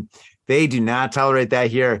 dude, they do not tolerate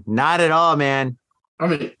that here. Not at all, man. I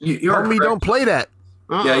mean, you are me don't play that.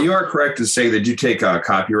 Yeah, you are correct to say that you take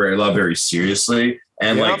copyright law very seriously.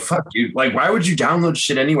 And like, fuck you. Like, why would you download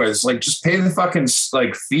shit anyway? It's like, just pay the fucking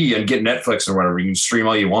like fee and get Netflix or whatever. You can stream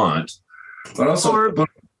all you want. But also,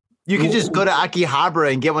 you could just go to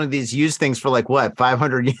Akihabara and get one of these used things for like what,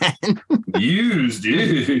 500 yen? Used,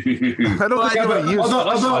 dude. I don't think about used.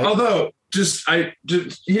 Although, Jeremy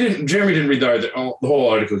didn't read the whole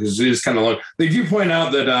article because it is kind of long. They do point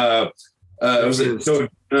out that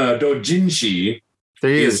doujinshi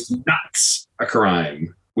is not a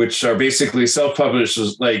crime, which are basically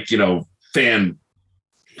self-published, like, fan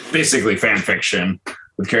fiction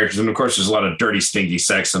with characters. And of course, there's a lot of dirty, stinky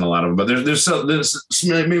sex in a lot of them. But there's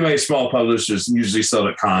maybe small publishers usually sell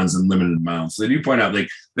at cons in limited amounts. They do point out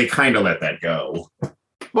they kind of let that go.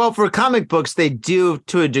 Well, for comic books, they do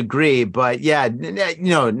to a degree, but yeah,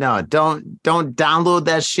 no, don't download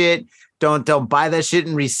that shit. Don't buy that shit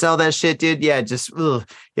and resell that shit, dude. Yeah, you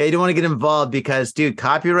don't want to get involved because, dude,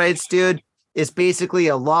 copyrights, dude, it's basically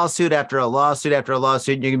a lawsuit after a lawsuit after a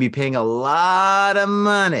lawsuit. And you're gonna be paying a lot of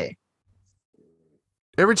money.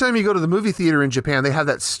 Every time you go to the movie theater in Japan, they have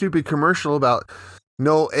that stupid commercial about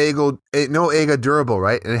no eiga durable,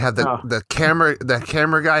 right? And they have the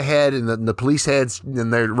camera guy head and the police heads,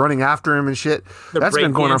 and they're running after him and shit. That's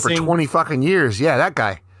been going on for 20 fucking years. Yeah, that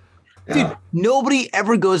guy. Dude, nobody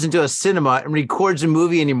ever goes into a cinema and records a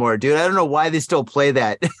movie anymore, dude. I don't know why they still play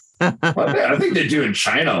that. Well, I think they do in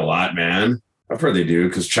China a lot, man. I've heard they do,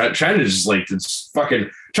 because China is just like,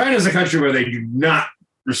 China is a country where they do not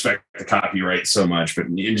respect the copyright so much. But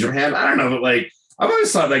in Japan, I don't know, but like, I've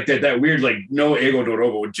always thought like that weird, like, no ego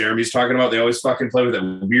dorobo, what Jeremy's talking about. They always fucking play with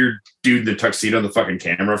that weird dude in the tuxedo on the fucking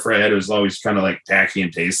camera for a head. It was always kind of like tacky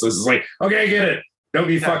and tasteless. It's like, okay, I get it. Don't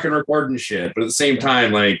be fucking recording shit. But at the same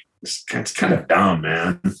time, like, it's kind of dumb,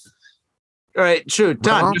 man. All right, true.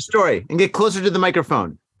 Don, your story, and get closer to the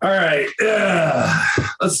microphone. All right,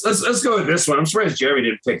 let's go with this one. I'm surprised Jeremy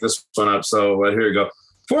didn't pick this one up. So here we go.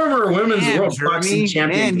 Former women's world boxing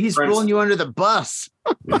champion. Man, he's rolling you under the bus.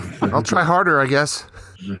 I'll try harder, I guess.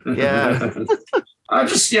 Yeah. I'm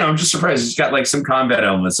just surprised it's got like some combat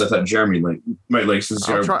elements. I thought Jeremy might like, since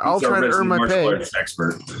I'll try to earn my pay.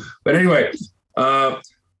 Expert. But anyway,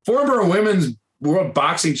 former women's world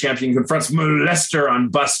boxing champion confronts molester on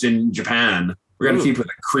bust in Japan. We're going to keep with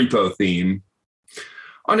the creepo theme.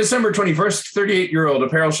 On December 21st, 38-year-old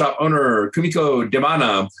apparel shop owner Kumiko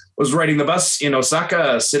Debana was riding the bus in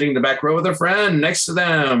Osaka, sitting in the back row with a friend. Next to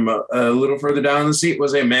them, a little further down the seat,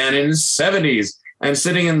 was a man in his 70s, and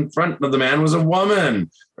sitting in front of the man was a woman.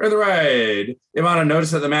 For the ride, Debana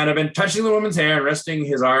noticed that the man had been touching the woman's hair and resting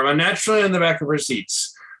his arm unnaturally in the back of her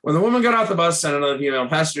seats. When the woman got off the bus and another female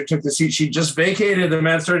passenger took the seat she just vacated, the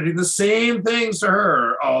man started to do the same things to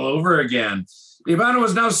her all over again. Ivana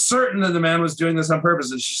was now certain that the man was doing this on purpose,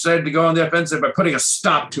 and she decided to go on the offensive by putting a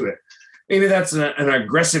stop to it. Maybe that's an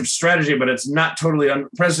aggressive strategy, but it's not totally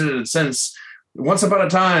unprecedented since once upon a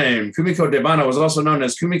time, Kumiko Debana was also known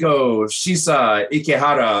as Kumiko Shisa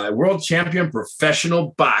Ikehara, a world champion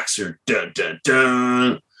professional boxer. Dun, dun,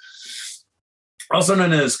 dun. Also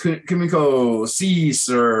known as Kumiko Sis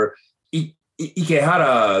or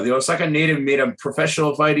Ikehara, the Osaka native made a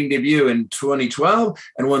professional fighting debut in 2012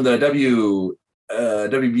 and won the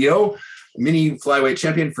WBO mini flyweight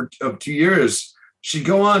champion of 2 years. She'd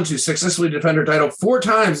go on to successfully defend her title 4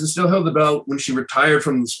 times and still held the belt when she retired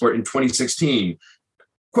from the sport in 2016.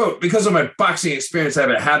 Quote, because of my boxing experience, I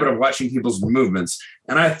have a habit of watching people's movements,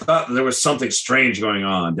 and I thought there was something strange going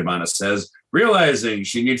on, Debana says. Realizing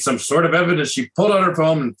she needs some sort of evidence, she pulled out her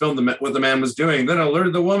phone and filmed what the man was doing, then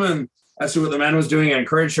alerted the woman as to what the man was doing and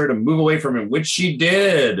encouraged her to move away from him, which she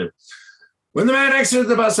did. When the man exited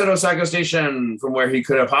the bus at Osaka Station, from where he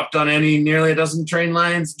could have hopped on nearly a dozen train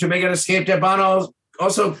lines to make an escape, Debana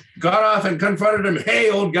also got off and confronted him.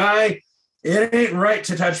 Hey, old guy, it ain't right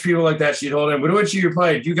to touch people like that, she told him. But to which he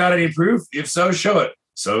replied, you got any proof? If so, show it.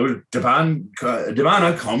 So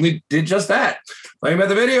Debana calmly did just that. Playing by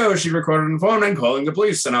the video, she recorded on the phone and calling the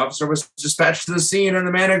police. An officer was dispatched to the scene, and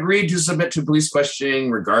the man agreed to submit to police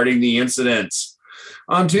questioning regarding the incident.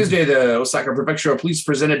 On Tuesday, the Osaka Prefectural Police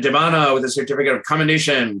presented Debana with a certificate of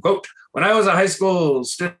commendation. Quote, when I was a high school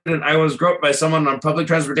student, I was groped by someone on public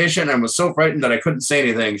transportation and was so frightened that I couldn't say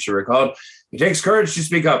anything, she recalled. It takes courage to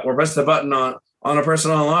speak up or press the button on a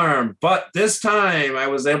personal alarm. But this time I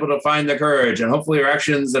was able to find the courage, and hopefully her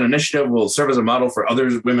actions and initiative will serve as a model for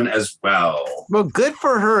other women as well. Well, good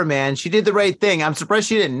for her, man. She did the right thing. I'm surprised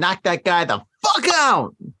she didn't knock that guy the fuck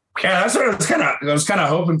out. Yeah, that's what I was kind of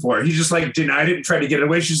hoping for. He just like didn't try to get it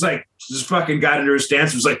away. She's like, just fucking got into her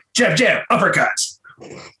stance. Was like, jab, uppercuts.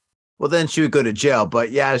 Well, then she would go to jail.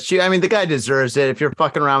 But yeah, the guy deserves it. If you're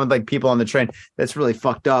fucking around with like people on the train, that's really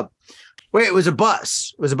fucked up. Wait, it was a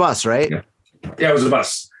bus. It was a bus, right? Yeah, it was a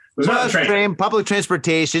bus. It was not a train. Public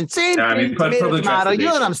transportation. Same thing. Public model. You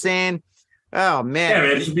know what I'm saying? Oh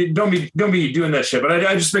man. Yeah, man. Don't be doing that shit. But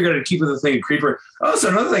I just figured I'd keep with the thing of creeper. Also,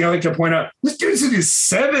 another thing I like to point out: this dude's in his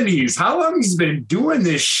 70s. How long has he been doing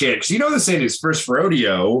this shit? Because this ain't his first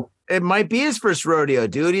rodeo. It might be his first rodeo,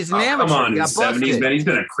 dude. He's an amateur. Come on, in his 70s, man. He's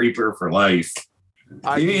been a creeper for life.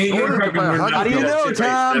 How do you know,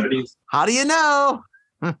 Tom? How do you know?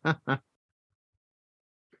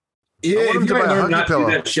 Yeah, if you learn not to do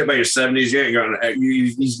that shit by your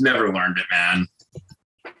 70s, he's never learned it, man.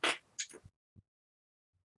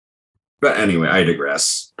 But anyway, I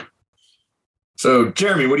digress. So,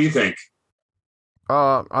 Jeremy, what do you think?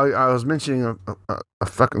 I was mentioning a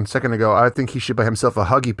fucking second ago. I think he should buy himself a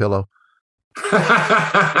Huggy pillow.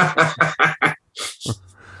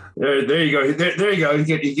 there you go. There you go. You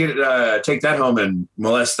get take that home and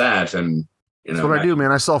molest that, and that's what I do,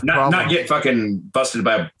 man. I solve problems. Not get fucking busted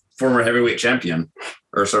by a former heavyweight champion,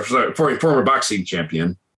 or former boxing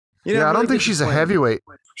champion. I don't think she's a heavyweight.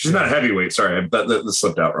 She's not a heavyweight. Sorry, that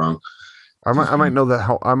slipped out wrong. I might know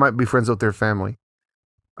that. I might be friends with their family.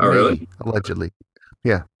 Oh, really? Allegedly.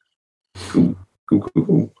 Yeah. Cool.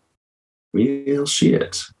 Well,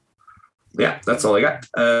 shit. Yeah, that's all I got.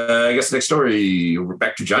 I guess next story. We're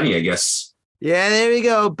back to Johnny, I guess. Yeah, there we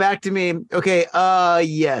go. Back to me. Okay.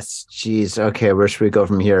 Yes. Jeez. Okay. Where should we go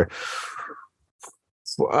from here?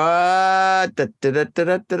 God.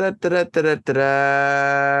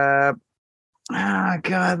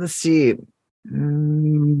 Let's see.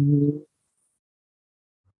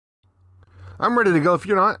 I'm ready to go if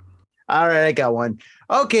you're not. All right, I got one.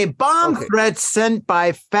 Okay, threats sent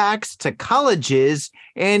by fax to colleges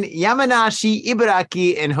in Yamanashi,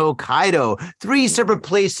 Ibaraki, and Hokkaido. 3 separate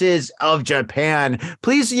places of Japan.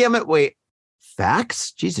 Please, wait,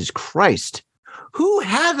 fax? Jesus Christ. Who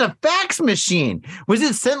has a fax machine? Was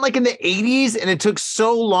it sent like in the 80s and it took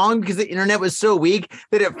so long because the internet was so weak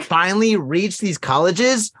that it finally reached these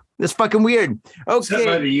colleges? That's fucking weird. Okay. Sent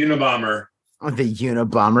by the Unabomber. The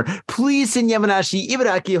Unabomber. Police in Yamanashi,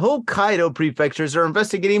 Ibaraki, Hokkaido prefectures are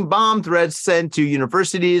investigating bomb threats sent to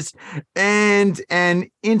universities and an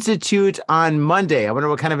institute on Monday. I wonder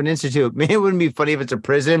what kind of an institute. Man, it wouldn't be funny if it's a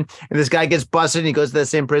prison and this guy gets busted and he goes to the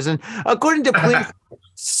same prison. According to police,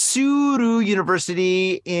 Tsuru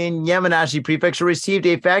University in Yamanashi Prefecture received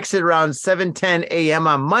a fax at around 7:10 a.m.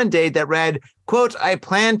 on Monday that read, quote, "I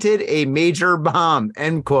planted a major bomb,"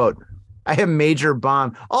 end quote. I have major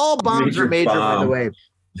bomb. All bombs are major, by the way.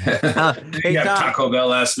 You got Taco Bell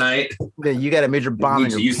last night. You got a major bomb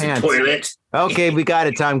in your pants. The toilet. Okay, we got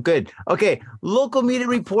it, Tom. Good. Okay, local media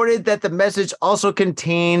reported that the message also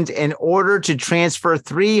contained an order to transfer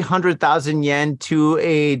 300,000 yen to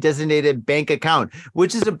a designated bank account,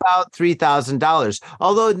 which is about $3,000.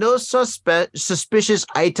 Although no suspicious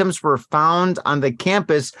items were found on the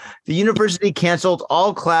campus, the university canceled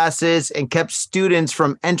all classes and kept students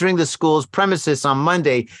from entering the school's premises on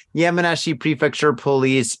Monday. Yamanashi Prefecture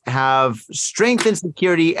Police have strengthened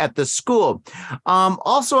security at the school.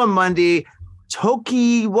 Also on Monday,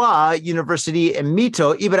 Tokiwa University and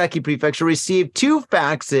Mito, Ibaraki Prefecture, received 2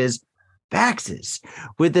 faxes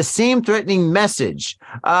with the same threatening message.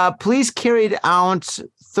 Police carried out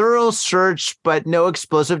thorough search, but no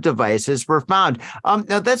explosive devices were found.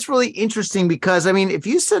 Now, that's really interesting because, if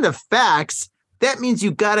you send a fax, that means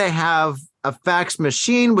you got to have a fax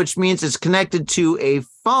machine, which means it's connected to a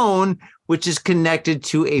phone, which is connected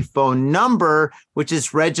to a phone number, which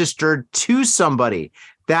is registered to somebody.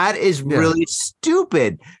 That is really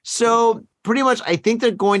stupid. So pretty much, I think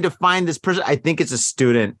they're going to find this person. I think it's a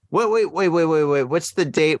student. Wait. What's the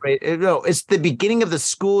date? Right? No, it's the beginning of the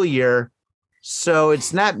school year. So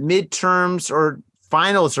it's not midterms or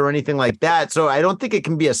finals or anything like that. So I don't think it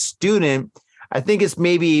can be a student. I think it's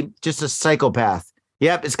maybe just a psychopath.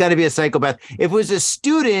 Yep, it's got to be a psychopath. If it was a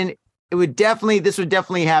student, this would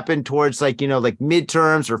definitely happen towards like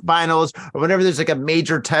midterms or finals or whenever there's like a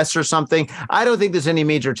major test or something. I don't think there's any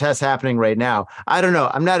major tests happening right now. I don't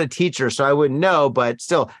know. I'm not a teacher, so I wouldn't know, but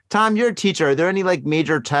still, Tom, you're a teacher. Are there any like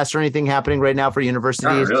major tests or anything happening right now for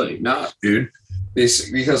universities? Not really. Not, dude.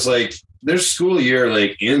 Because like their school year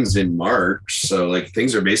like ends in March, so like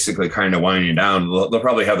things are basically kind of winding down. They'll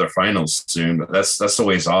probably have their finals soon, but that's a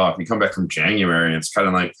ways off. You come back from January, it's kind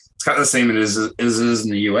of the same as it is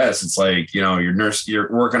in the U.S. It's like, you know,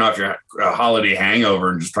 you're working off your holiday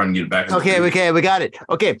hangover and just trying to get it back. Okay, we got it.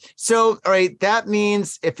 Okay, so all right, that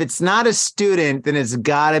means if it's not a student, then it's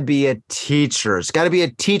got to be a teacher. It's got to be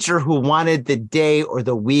a teacher who wanted the day or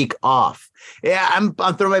the week off. Yeah, I'm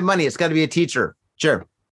throwing my money. It's got to be a teacher. Sure.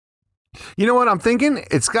 You know what I'm thinking?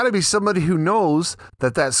 It's got to be somebody who knows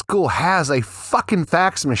that school has a fucking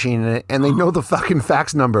fax machine in it, and they know the fucking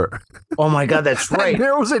fax number. Oh my God, that's right. That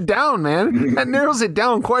narrows it down, man. That narrows it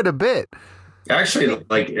down quite a bit. Actually,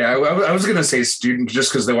 like, I was gonna say student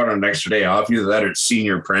just because they want an extra day off. Either that or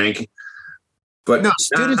senior prank. But no,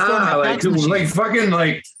 students don't have fax machines. Like fucking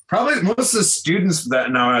like probably most of the students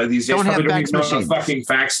that now these days probably don't even know what a fucking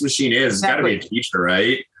fax machine is. It's got to be a teacher,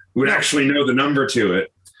 right? Who would actually know the number to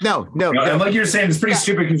it. No. And like you're saying, it's pretty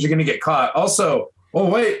stupid because you're going to get caught. Also,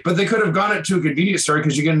 wait, but they could have gone it to a convenience store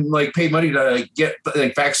because you can like pay money to get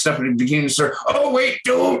like fax stuff at a convenience store. Oh wait,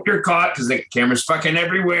 dude, you're caught because the camera's fucking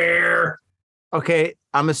everywhere. Okay,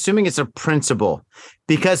 I'm assuming it's a principal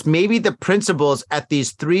because maybe the principals at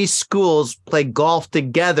these 3 schools play golf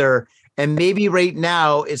together, and maybe right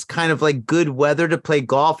now it's kind of like good weather to play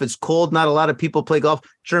golf. It's cold, not a lot of people play golf.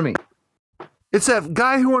 Jeremy. It's that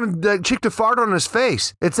guy who wanted that chick to fart on his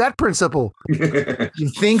face. It's that principal. You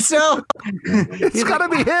think so? It's got to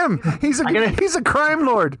be him. He's a crime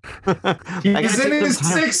lord. He's in his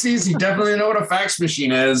 60s. He definitely know what a fax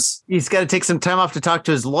machine is. He's got to take some time off to talk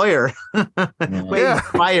to his lawyer. Wait,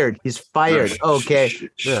 he's fired. Okay.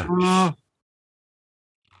 Yeah.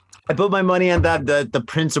 I put my money on that the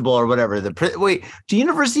principal or whatever. Wait, do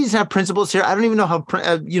universities have principals here? I don't even know how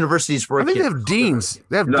universities work. I think here. they have deans.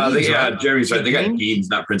 They have deans. Yeah, Jeremy's right. They got deans,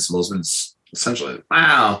 not principals. It's essentially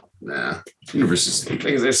universities.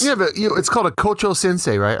 It's called a cultural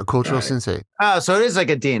sensei, right? A cultural sensei. Oh, so it is like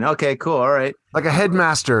a dean. Okay, cool. All right, like a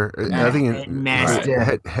headmaster. I think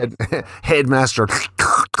headmaster. Headmaster.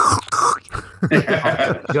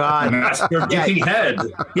 God, master kicking head.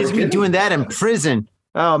 He's been doing that in prison.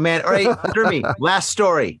 Oh, man. All right, Jeremy, last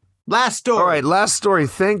story. All right, last story.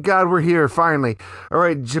 Thank God we're here, finally. All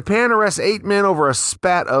right, Japan arrests 8 men over a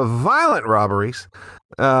spat of violent robberies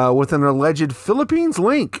with an alleged Philippines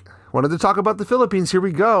link. Wanted to talk about the Philippines. Here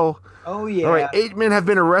we go. Oh, yeah. All right, 8 men have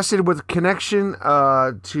been arrested with connection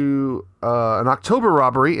to an October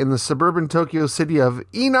robbery in the suburban Tokyo city of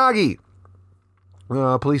Inagi.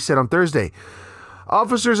 Police said on Thursday.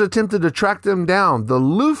 Officers attempted to track them down. The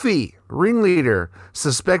Luffy ringleader,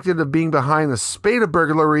 suspected of being behind a spate of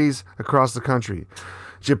burglaries across the country.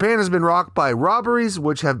 Japan has been rocked by robberies,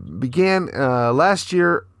 which have began last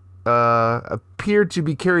year, appeared to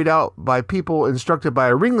be carried out by people instructed by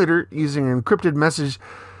a ringleader using an encrypted message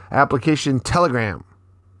application Telegram.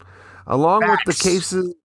 Along with the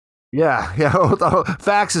cases... Yeah,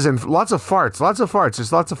 faxes and lots of farts.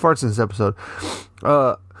 There's lots of farts in this episode.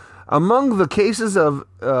 Among the cases of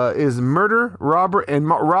is murder,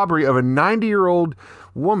 robbery of a 90-year-old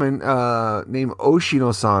woman named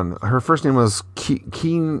Oshino-san. Her first name was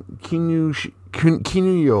Kinuyo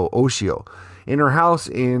Oshio, in her house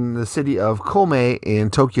in the city of Kobe in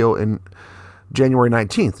Tokyo in January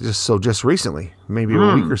 19th, just recently, maybe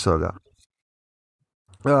a week or so ago.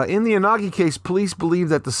 In the Inagi case, police believe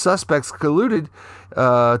that the suspects colluded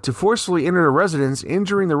to forcefully enter a residence,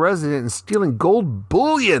 injuring the resident and stealing gold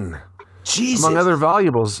bullion, among other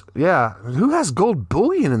valuables. Yeah, who has gold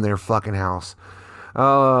bullion in their fucking house?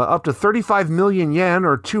 Up to 35 million yen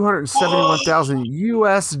or 271,000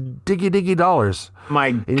 US diggy dollars.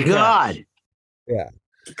 My God. Yeah.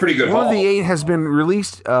 It's pretty good. One of the 8 has been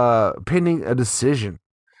released pending a decision.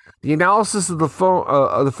 The analysis of the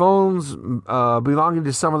phones belonging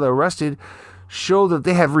to some of the arrested show that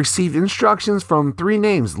they have received instructions from 3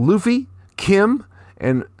 names: Luffy, Kim,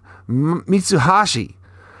 and Mitsuhashi.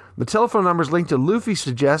 The telephone numbers linked to Luffy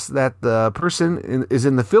suggest that the person is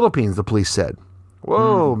in the Philippines, the police said.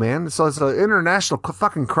 Whoa, man. So it's an international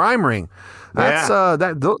fucking crime ring. That's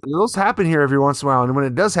those happen here every once in a while, and when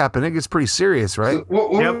it does happen, it gets pretty serious, right? So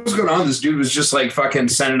what was going on? This dude was just like fucking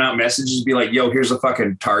sending out messages, be like, "Yo, here's a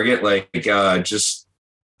fucking target. Like, just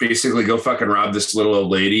basically go fucking rob this little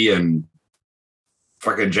old lady and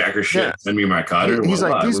fucking jack her shit. Yeah. Send me my card." He's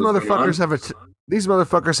like, these motherfuckers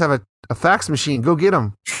have a fax machine. Go get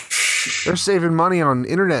them. They're saving money on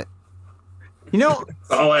internet.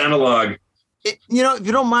 It's all analog. If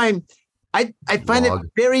you don't mind. I find it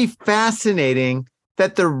very fascinating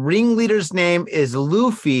that the ringleader's name is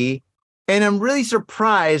Luffy, and I'm really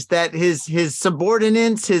surprised that his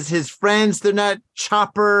subordinates, his friends, they're not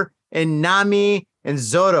Chopper and Nami and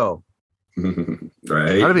Zoro.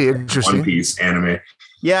 Right. That'd be interesting. One Piece anime.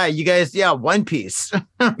 Yeah, you guys. Yeah, One Piece.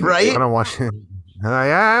 Right? I don't watch it.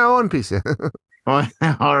 Yeah, One Piece.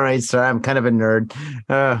 All right, sir. I'm kind of a nerd.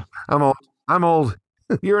 I'm old.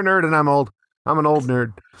 You're a nerd and I'm old. I'm an old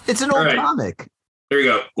nerd. It's an old right. comic. There you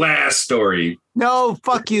go. Last story. No,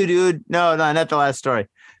 fuck you, dude. No, not the last story.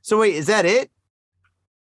 So wait, is that it?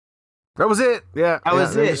 That was it. Yeah. That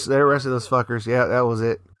was it. The rest of those fuckers. Yeah, that was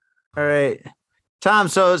it. All right. Tom,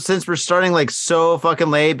 so since we're starting like so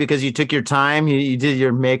fucking late because you took your time, you did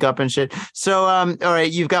your makeup and shit. So, all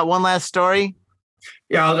right, you've got one last story?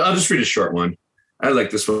 Yeah, I'll just read a short one. I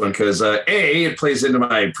like this one because, it plays into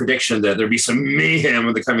my prediction that there'd be some mayhem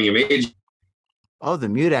with the coming of age. Oh, the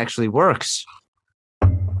mute actually works.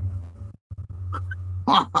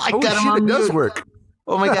 I Holy got him shit, on it mute. does work.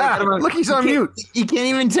 Oh my God. Look, he's on mute. You can't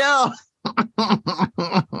even tell. All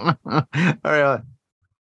right.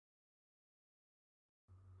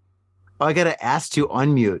 Oh, I got to ask to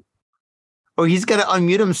unmute. Oh, he's got to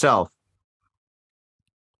unmute himself.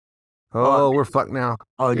 Oh, we're fucked now.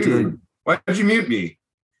 Oh, dude. Why'd you mute me?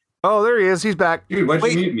 Oh, there he is. He's back. Dude, why'd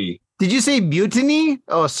Wait. you mute me? Did you say mutiny?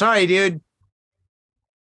 Oh, sorry, dude.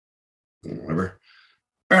 Whatever.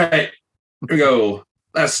 All right. Here we go.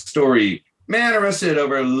 Last story. Man arrested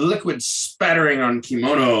over liquid spattering on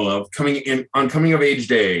kimono of coming of age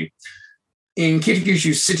day. In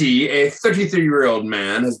Kitakyushu City, a 33-year-old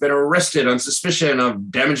man has been arrested on suspicion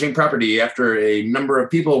of damaging property after a number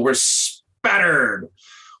of people were spattered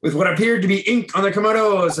with what appeared to be ink on their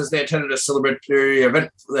kimonos as they attended a celebratory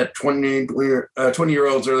event that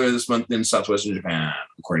 20-year-olds earlier this month in southwestern Japan,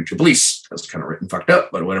 according to police. That's kind of written fucked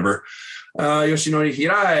up, but whatever. Yoshinori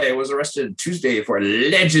Hirai was arrested Tuesday for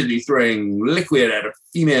allegedly throwing liquid at a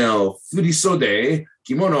female furisode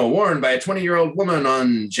kimono worn by a 20-year-old woman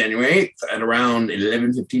on January 8th at around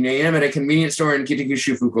 11:15 a.m. at a convenience store in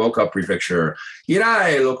Kitakyushu, Fukuoka Prefecture.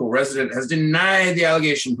 Hirai, a local resident, has denied the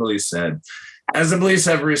allegation, police said. As the police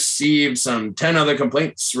have received some 10 other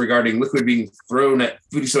complaints regarding liquid being thrown at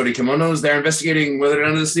furisode kimonos, they're investigating whether or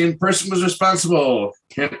not the same person was responsible.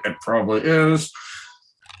 It probably is.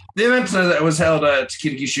 The event was held at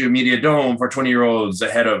Kitakyushu Media Dome for 20-year-olds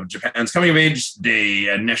ahead of Japan's Coming of Age Day,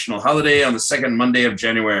 a national holiday on the second Monday of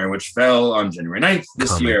January, which fell on January 9th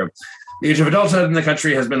this year. The age of adulthood in the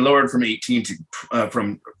country has been lowered from 18 to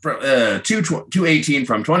 18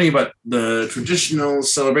 from 20, but the traditional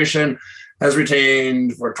celebration has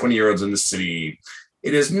retained for 20-year-olds in the city.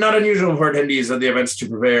 It is not unusual for attendees of the events to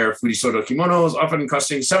prepare furisode kimonos, often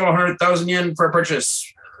costing several 100,000 yen per purchase,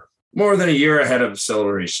 more than a year ahead of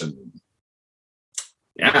celebration.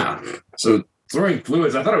 Yeah. So throwing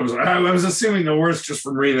fluids, I was assuming the worst just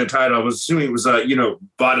from reading the title. I was assuming it was,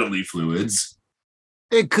 bodily fluids.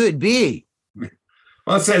 It could be.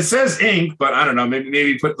 Well, it says ink, but I don't know.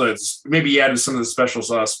 Maybe maybe added some of the special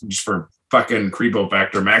sauce just for fucking creepo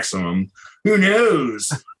factor maximum. Who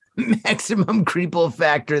knows? Maximum creepo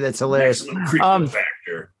factor. That's hilarious. Maximum creepo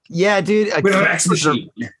factor. Yeah, dude. With a max machine.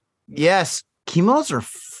 Yes. Kimonos are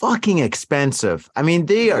fucking expensive. I mean,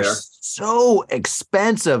 they are so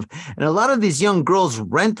expensive. And a lot of these young girls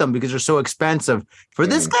rent them because they're so expensive. For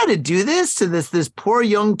this guy to do this to this poor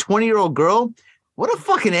young 20-year-old girl, what a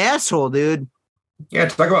fucking asshole, dude. Yeah,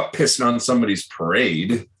 talk about pissing on somebody's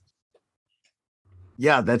parade.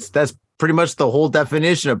 Yeah, that's pretty much the whole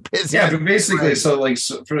definition of pissing. Yeah, but basically,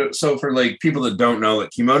 for people that don't know,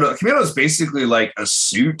 like kimono is basically like a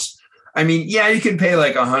suit. I mean, yeah, you can pay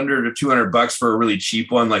like $100 or $200 for a really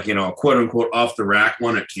cheap one, like, a quote unquote off the rack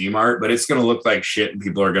one at Kmart, but it's going to look like shit and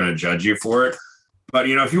people are going to judge you for it. But,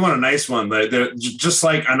 if you want a nice one, they're just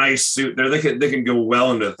like a nice suit. They can go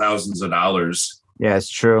well into thousands of dollars. Yeah, it's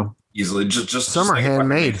true. Easily. Just some are like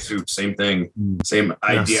handmade. Suit, same thing. Same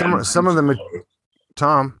idea. Some of them,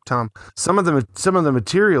 Tom, some of the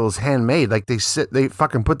materials handmade. Like they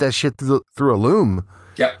fucking put that shit through a loom.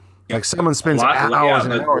 Yeah. Like someone spends hours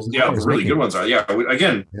and hours. Yeah, the really good ones are. Yeah,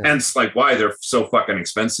 again, hence like why they're so fucking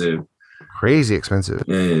expensive. Crazy expensive.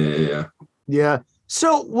 Yeah.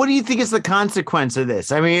 So what do you think is the consequence of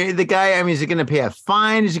this? I mean, the guy, is he going to pay a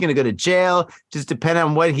fine? Is he going to go to jail? Just depend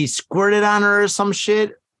on what he squirted on her or some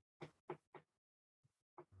shit?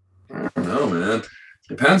 I don't know, man.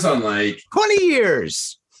 Depends on 20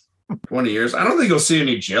 years. 20 years. I don't think he'll see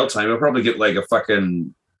any jail time. He'll probably get a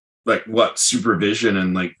fucking supervision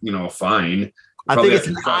and a fine. I think it's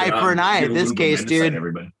an eye for an eye in this case, dude.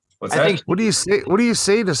 Everybody. What's that? What do you say? What do you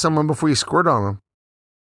say to someone before you squirt on them?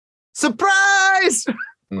 Surprise!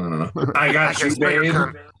 No. I got you, babe.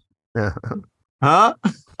 Yeah. Huh?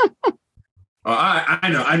 I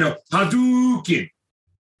know. Hadouken.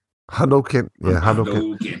 Hadouken. Yeah,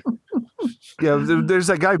 Hadouken. Yeah, there's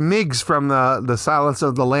that guy Miggs from the Silence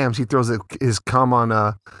of the Lambs. He throws his cum on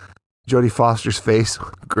Jodie Foster's face.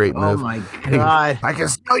 Great move. Oh my God. I can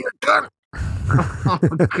smell your gun. Oh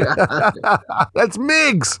God. That's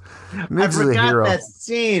Miggs. Miggs is a hero. That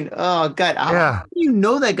scene. Oh God. Yeah. How do you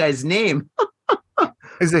know that guy's name?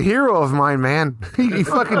 He's a hero of mine, man. He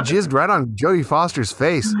fucking jizzed right on Jodie Foster's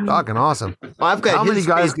face. Fucking awesome. Well, I've got his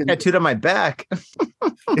face tattooed on my back.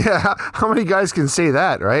 Yeah. How many guys can say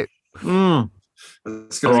that, right?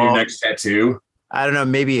 Let's go to your next tattoo. I don't know.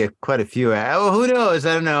 Maybe quite a few. Oh, who knows?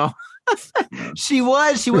 I don't know. She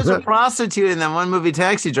was a prostitute in that one movie,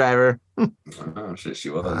 Taxi Driver. Oh shit, she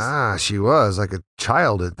was. She was like a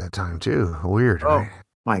child at that time too. Weird. Oh right?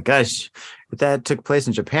 my gosh, if that took place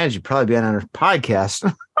in Japan, she'd probably be on our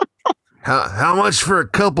podcast. How much for a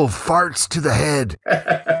couple farts to the head?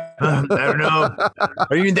 I don't know.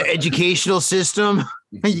 Are you in the educational system?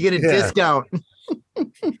 You get a discount.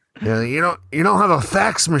 Yeah, you don't have a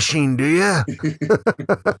fax machine, do you?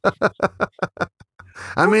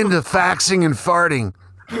 I'm into faxing and farting.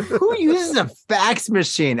 Who uses a fax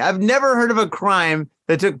machine? I've never heard of a crime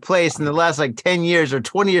that took place in the last 10 years or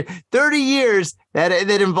 20 years, 30 years that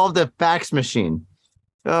involved a fax machine.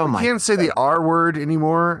 Oh my! We can't say the R word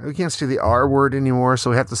anymore. We can't say the R word anymore, so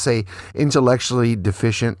we have to say intellectually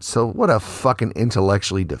deficient. So what a fucking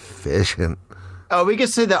intellectually deficient. Oh, we can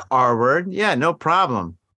say the R word. Yeah, no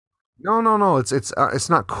problem. No. It's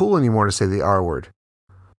not cool anymore to say the R word.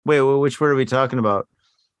 Wait, which word are we talking about?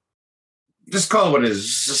 Just call it what it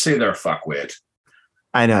is. Just say they're a fuckwit.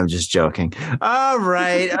 I know, I'm just joking. All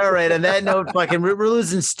right. On that note, we're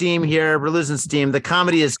losing steam here. We're losing steam. The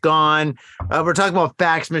comedy is gone. We're talking about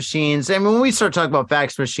fax machines. I mean, when we start talking about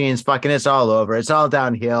fax machines, it's all over. It's all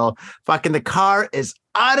downhill. The car is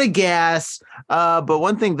out of gas. But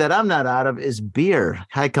one thing that I'm not out of is beer.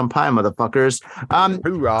 Hi, kampai, motherfuckers.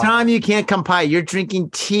 Tom, you can't kampai. You're drinking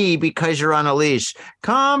tea because you're on a leash.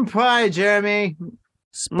 Kampai, Jeremy.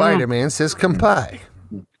 Spider-Man says kampai.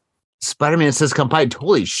 Spider-Man says kampai.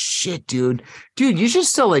 Holy shit, dude. Dude, you should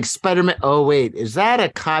still Spider-Man. Oh, wait. Is that a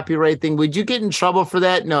copyright thing? Would you get in trouble for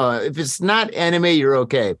that? No. If it's not anime, you're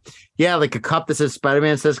okay. Yeah, a cup that says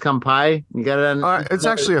Spider-Man says kampai. You got it on. It's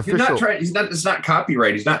actually official. It's not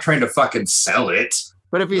copyright. He's not trying to fucking sell it.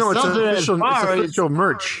 But if he sells it it's official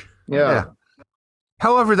merch. Yeah.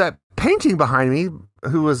 However, that painting behind me,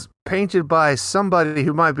 who was painted by somebody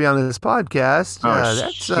who might be on this podcast,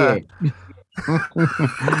 that's shit.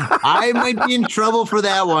 I might be in trouble for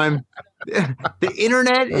that one. The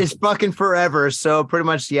internet is fucking forever, so pretty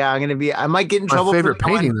much, I might get in trouble. My favorite for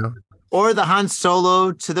painting, though, or the Han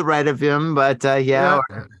Solo to the right of him, but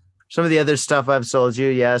some of the other stuff I've sold you,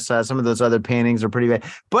 yes, some of those other paintings are pretty bad,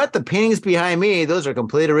 but the paintings behind me, those are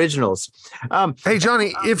complete originals. Hey,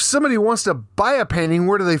 Johnny, if somebody wants to buy a painting,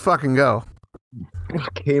 where do they fucking go?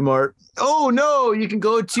 Kmart. Oh no, you can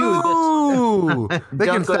go to they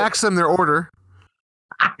can fax them their order.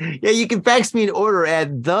 Yeah, you can fax me an order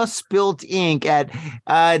at The Spilt Ink at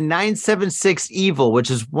 976 Evil,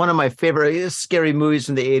 which is one of my favorite scary movies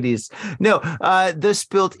from the 80s. No,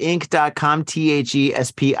 thespiltink.com,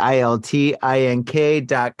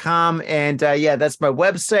 thespiltink.com. And that's my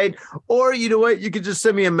website. Or you know what? You can just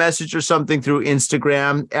send me a message or something through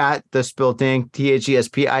Instagram at The Spilt Ink,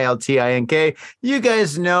 thespiltink. You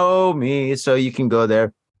guys know me, so you can go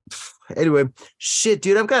there. Anyway, shit,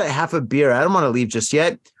 dude, I've got half a beer. I don't want to leave just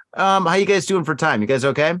yet. How you guys doing for time? You guys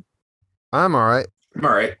okay? I'm all right. I'm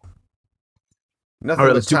all right. Nothing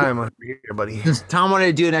but time over here, buddy. Tom wanted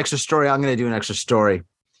to do an extra story. I'm going to do an extra story.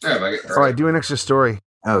 All right, do an extra story.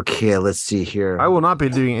 Okay, let's see here. I will not be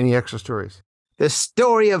doing any extra stories. The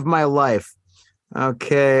story of my life.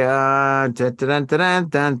 Okay.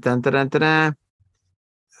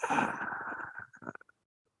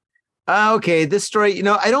 Okay, this story,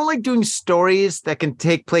 I don't like doing stories that can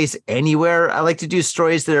take place anywhere. I like to do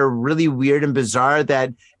stories that are really weird and bizarre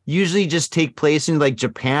that usually just take place in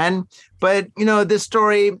Japan. But, this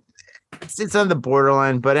story, it's on the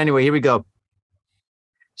borderline. But anyway, here we go.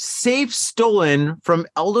 Safe stolen from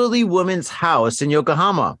elderly woman's house in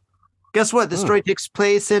Yokohama. Guess what? The story takes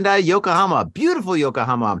place in Yokohama, beautiful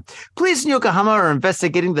Yokohama. Police in Yokohama are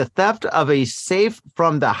investigating the theft of a safe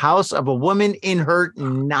from the house of a woman in her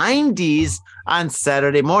 90s on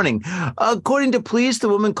Saturday morning. According to police, the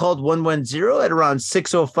woman called 110 at around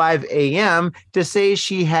 6:05 a.m. to say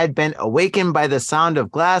she had been awakened by the sound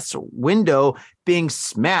of glass window being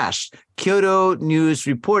smashed. Kyoto News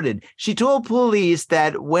reported. She told police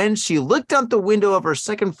that when she looked out the window of her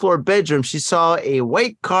second floor bedroom, she saw a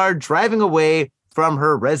white car driving away from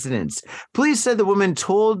her residence. Police said the woman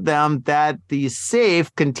told them that the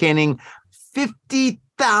safe containing $50,000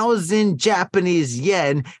 1,000 Japanese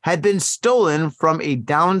yen had been stolen from a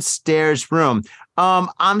downstairs room.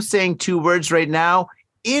 I'm saying 2 words right now.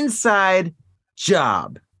 Inside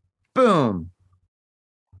job. Boom.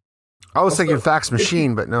 I was thinking fax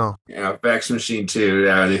machine, but no. Yeah, fax machine too.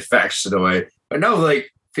 Yeah, they faxed it away. But no,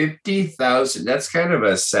 like 50,000. That's kind of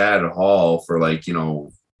a sad haul for like,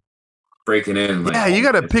 breaking in. Like, yeah, you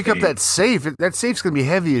got to pick up that safe. That safe's going to be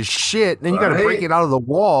heavy as shit. And then you got to break it out of the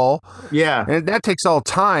wall. Yeah. And that takes all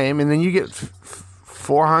time. And then you get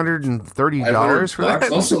 $430 for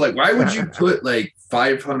that. Also, like, why would you put like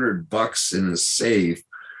 $500 in a safe?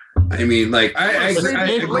 I mean, like,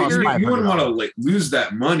 you wouldn't want to like lose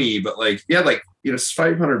that money, but like, yeah, like,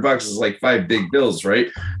 $500 is like 5 big bills, right?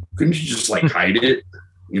 Couldn't you just like hide it,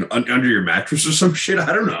 under your mattress or some shit?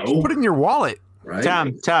 I don't know. Just put it in your wallet. Right?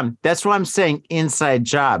 Tom, that's what I'm saying. Inside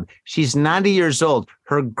job. She's 90 years old.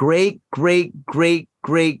 Her great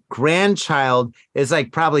grandchild is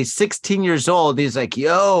like probably 16 years old. He's like,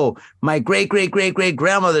 yo, my great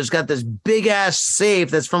grandmother's got this big ass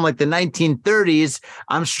safe that's from like the 1930s.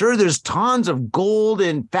 I'm sure there's tons of gold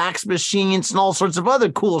and fax machines and all sorts of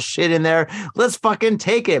other cool shit in there. Let's fucking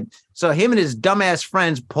take it. So him and his dumbass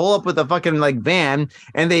friends pull up with a fucking like van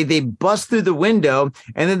and they bust through the window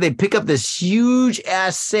and then they pick up this huge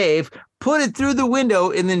ass safe, put it through the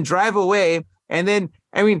window and then drive away. And then,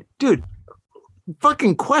 I mean, dude,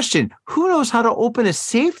 fucking question. Who knows how to open a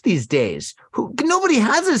safe these days? Nobody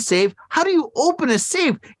has a safe. How do you open a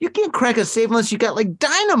safe? You can't crack a safe unless you got like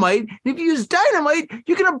dynamite. If you use dynamite,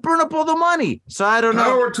 you're going to burn up all the money. So I don't know.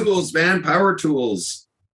 Power tools, man. Power tools.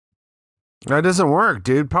 That doesn't work,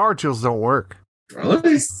 dude. Power tools don't work.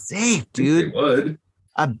 Really? Safe, dude. They would.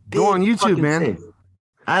 Go on YouTube, man. Safe.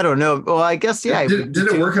 I don't know. Well, I guess, yeah. Did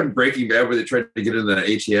it work on Breaking Bad where they tried to get in the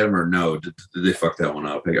ATM or no? Did they fuck that one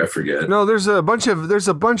up? I forget. No, there's a bunch of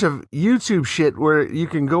YouTube shit where you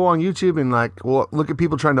can go on YouTube and like, well, look at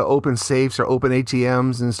people trying to open safes or open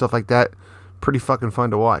ATMs and stuff like that. Pretty fucking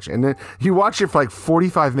fun to watch. And then you watch it for like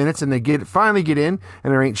 45 minutes and they finally get in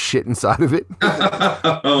and there ain't shit inside of it.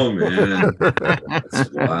 Oh man.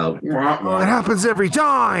 That's wild. It happens every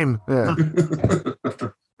time. Yeah.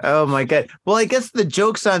 Oh my God. Well, I guess the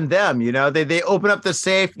joke's on them, they open up the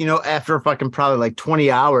safe, after fucking probably like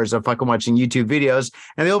 20 hours of fucking watching YouTube videos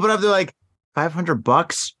and they open up, they're like,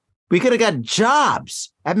 $500? We could have got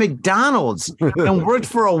jobs at McDonald's and worked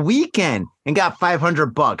for a weekend and got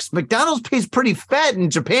 $500. McDonald's pays pretty fat in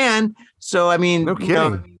Japan. So, I mean, no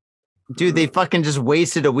kidding. Dude, they fucking just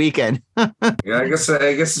wasted a weekend. Yeah, I guess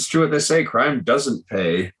it's true what they say. Crime doesn't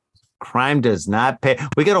pay. Crime does not pay.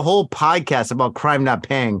 We got a whole podcast about crime not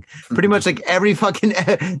paying. Pretty much like every fucking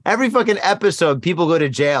episode, people go to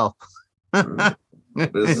jail.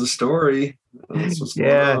 This is a story. That's what's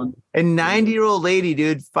going on. A 90-year-old lady,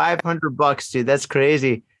 dude, $500, dude. That's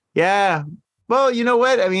crazy. Yeah. Well, you know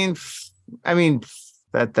what? I mean,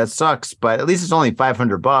 that sucks, but at least it's only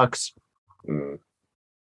 $500.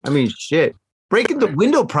 I mean, shit. Breaking the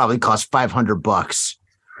window probably costs $500.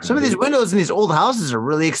 Some of these windows in these old houses are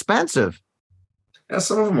really expensive. Yeah,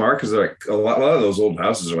 some of them are because they're like a lot of those old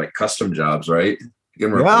houses are like custom jobs, right?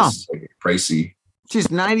 It's like pricey. She's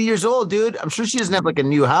 90 years old, dude. I'm sure she doesn't have like a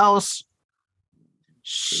new house.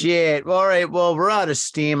 Shit. All right. Well, we're out of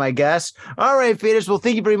steam, I guess. All right, faders. Well,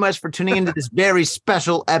 thank you very much for tuning into this very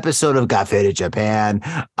special episode of Got Faded Japan.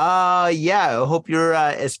 I hope you're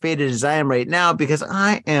as faded as I am right now because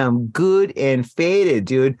I am good and faded,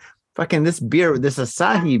 dude. Fucking this beer, this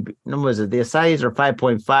Asahi, what was it? The Asahis are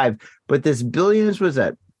 5.5, but this Billions was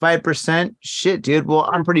at 5%. Shit, dude. Well,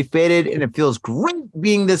 I'm pretty faded and it feels great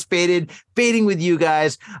being this fading with you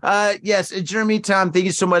guys. Yes, Jeremy, Tom, thank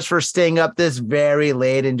you so much for staying up this very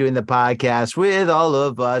late and doing the podcast with all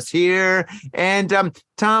of us here. And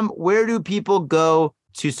Tom, where do people go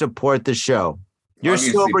to support the show? You're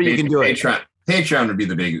sober, you can do it. Patreon would be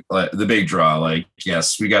the big draw. Like,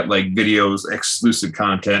 yes, we got like videos, exclusive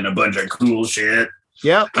content, a bunch of cool shit.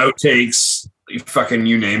 Yep. Outtakes, fucking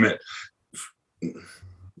you name it.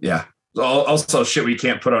 Yeah. Also shit we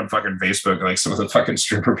can't put on fucking Facebook, like some of the fucking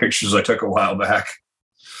stripper pictures I took a while back.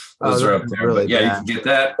 Those are up there. Really, but yeah, you can get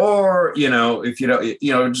that. Or, if you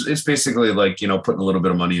don't, it's basically like, putting a little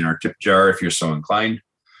bit of money in our tip jar if you're so inclined.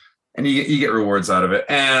 And you get rewards out of it.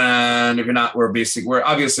 And if you're not, we're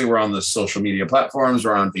on the social media platforms.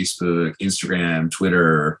 We're on Facebook, Instagram,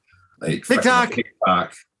 Twitter, like TikTok,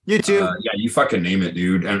 YouTube. Yeah, you fucking name it,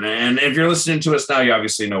 dude. And if you're listening to us now, you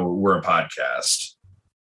obviously know we're a podcast.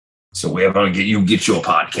 So we have to get you a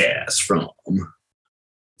podcast from.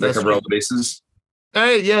 That cover all the bases. All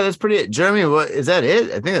right, yeah, that's pretty it. Jeremy, what is that it?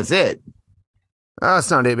 I think that's it. That's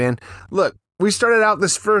not it, man. Look, we started out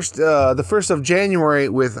this the 1st of January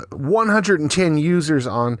with 110 users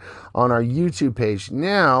on our YouTube page.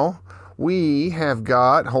 Now we have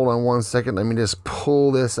got, hold on one second, let me just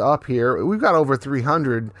pull this up here. We've got over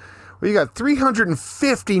 300. We got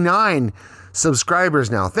 359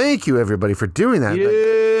 subscribers now. Thank you everybody for doing that.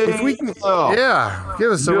 If we can,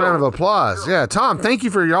 give us a round of applause. Yeah, Tom, thank you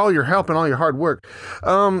for all your help and all your hard work.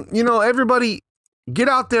 Everybody, get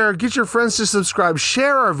out there, get your friends to subscribe,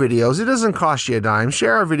 share our videos. It doesn't cost you a dime.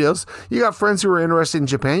 Share our videos. You got friends who are interested in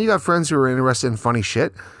Japan. You got friends who are interested in funny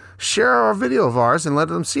shit. Share our video of ours and let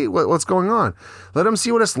them see what's going on. Let them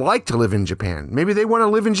see what it's like to live in Japan. Maybe they want to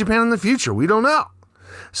live in Japan in the future. We don't know.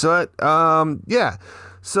 So,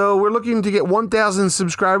 So we're looking to get 1,000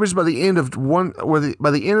 subscribers by the end of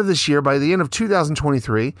by the end of this year, by the end of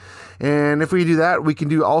 2023. And if we do that, we can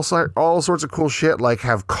do all sorts of cool shit, like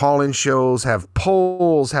have call-in shows, have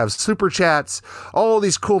polls, have super chats, all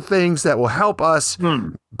these cool things that will help us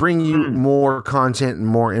bring you more content and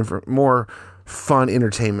more fun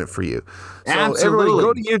entertainment for you. So Absolutely.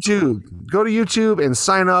 Everybody go to YouTube and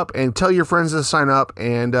sign up and tell your friends to sign up,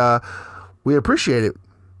 and we appreciate it.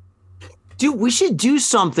 Dude, we should do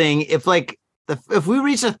something if we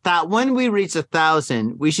reach when we reach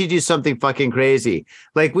 1,000, we should do something fucking crazy.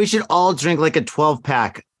 Like we should all drink like a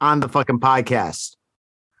 12-pack on the fucking podcast.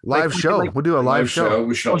 Live show. We'll do a live show.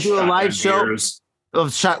 We'll do a live show.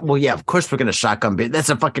 Well, yeah, of course we're gonna shotgun beer. That's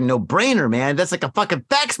a fucking no-brainer, man. That's like a fucking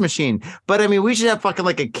fax machine. But I mean, we should have fucking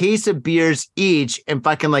like a case of beers each, and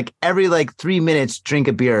fucking like every 3 minutes drink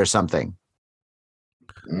a beer or something.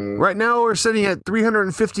 Right now we're sitting at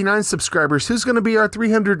 359 subscribers. Who's going to be our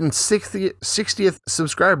 360th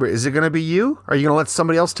subscriber? Is it going to be you? Are you going to let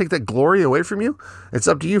somebody else take that glory away from you? It's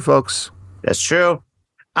up to you, folks. That's true.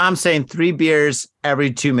 I'm saying 3 beers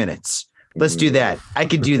every 2 minutes. Let's do that. I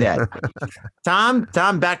could do that. Tom,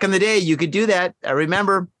 back in the day, you could do that. I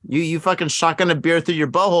remember you fucking shotgun a beer through your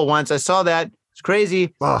butthole once. I saw that. It's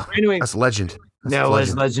crazy. Oh, anyway, that's legend. It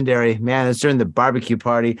was legendary, man. It's during the barbecue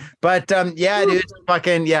party, but yeah, dude,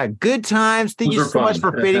 fucking yeah, good times. Thank you so much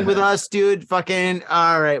for fading with us, dude. Fucking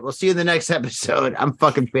all right, we'll see you in the next episode. I'm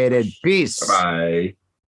fucking faded. Peace. Bye.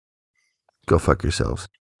 Go fuck yourselves.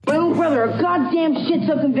 My own brother, a goddamn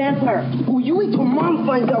shit-sucking vampire. Oh, you wait till Mom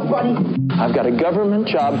finds out, buddy. I've got a government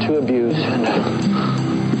job to abuse and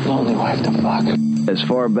a lonely wife to fuck. As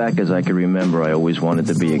far back as I can remember, I always wanted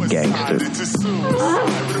to be a gangster.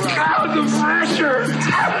 God, the pressure!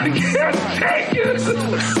 I can't take it!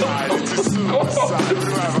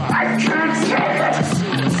 I can't take it!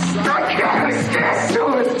 I can't stand to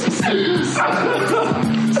it!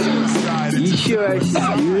 You sure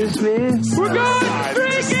excuse me? We're going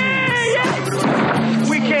drinking!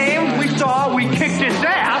 We came, we saw, we kicked his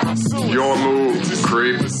ass! Your move,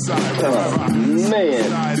 creep.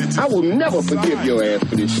 Man, I will never forgive your ass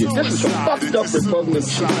for this shit. This is some fucked up repugnant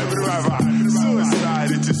shit.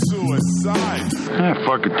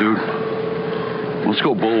 Fuck it, dude. Let's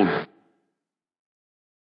go bold.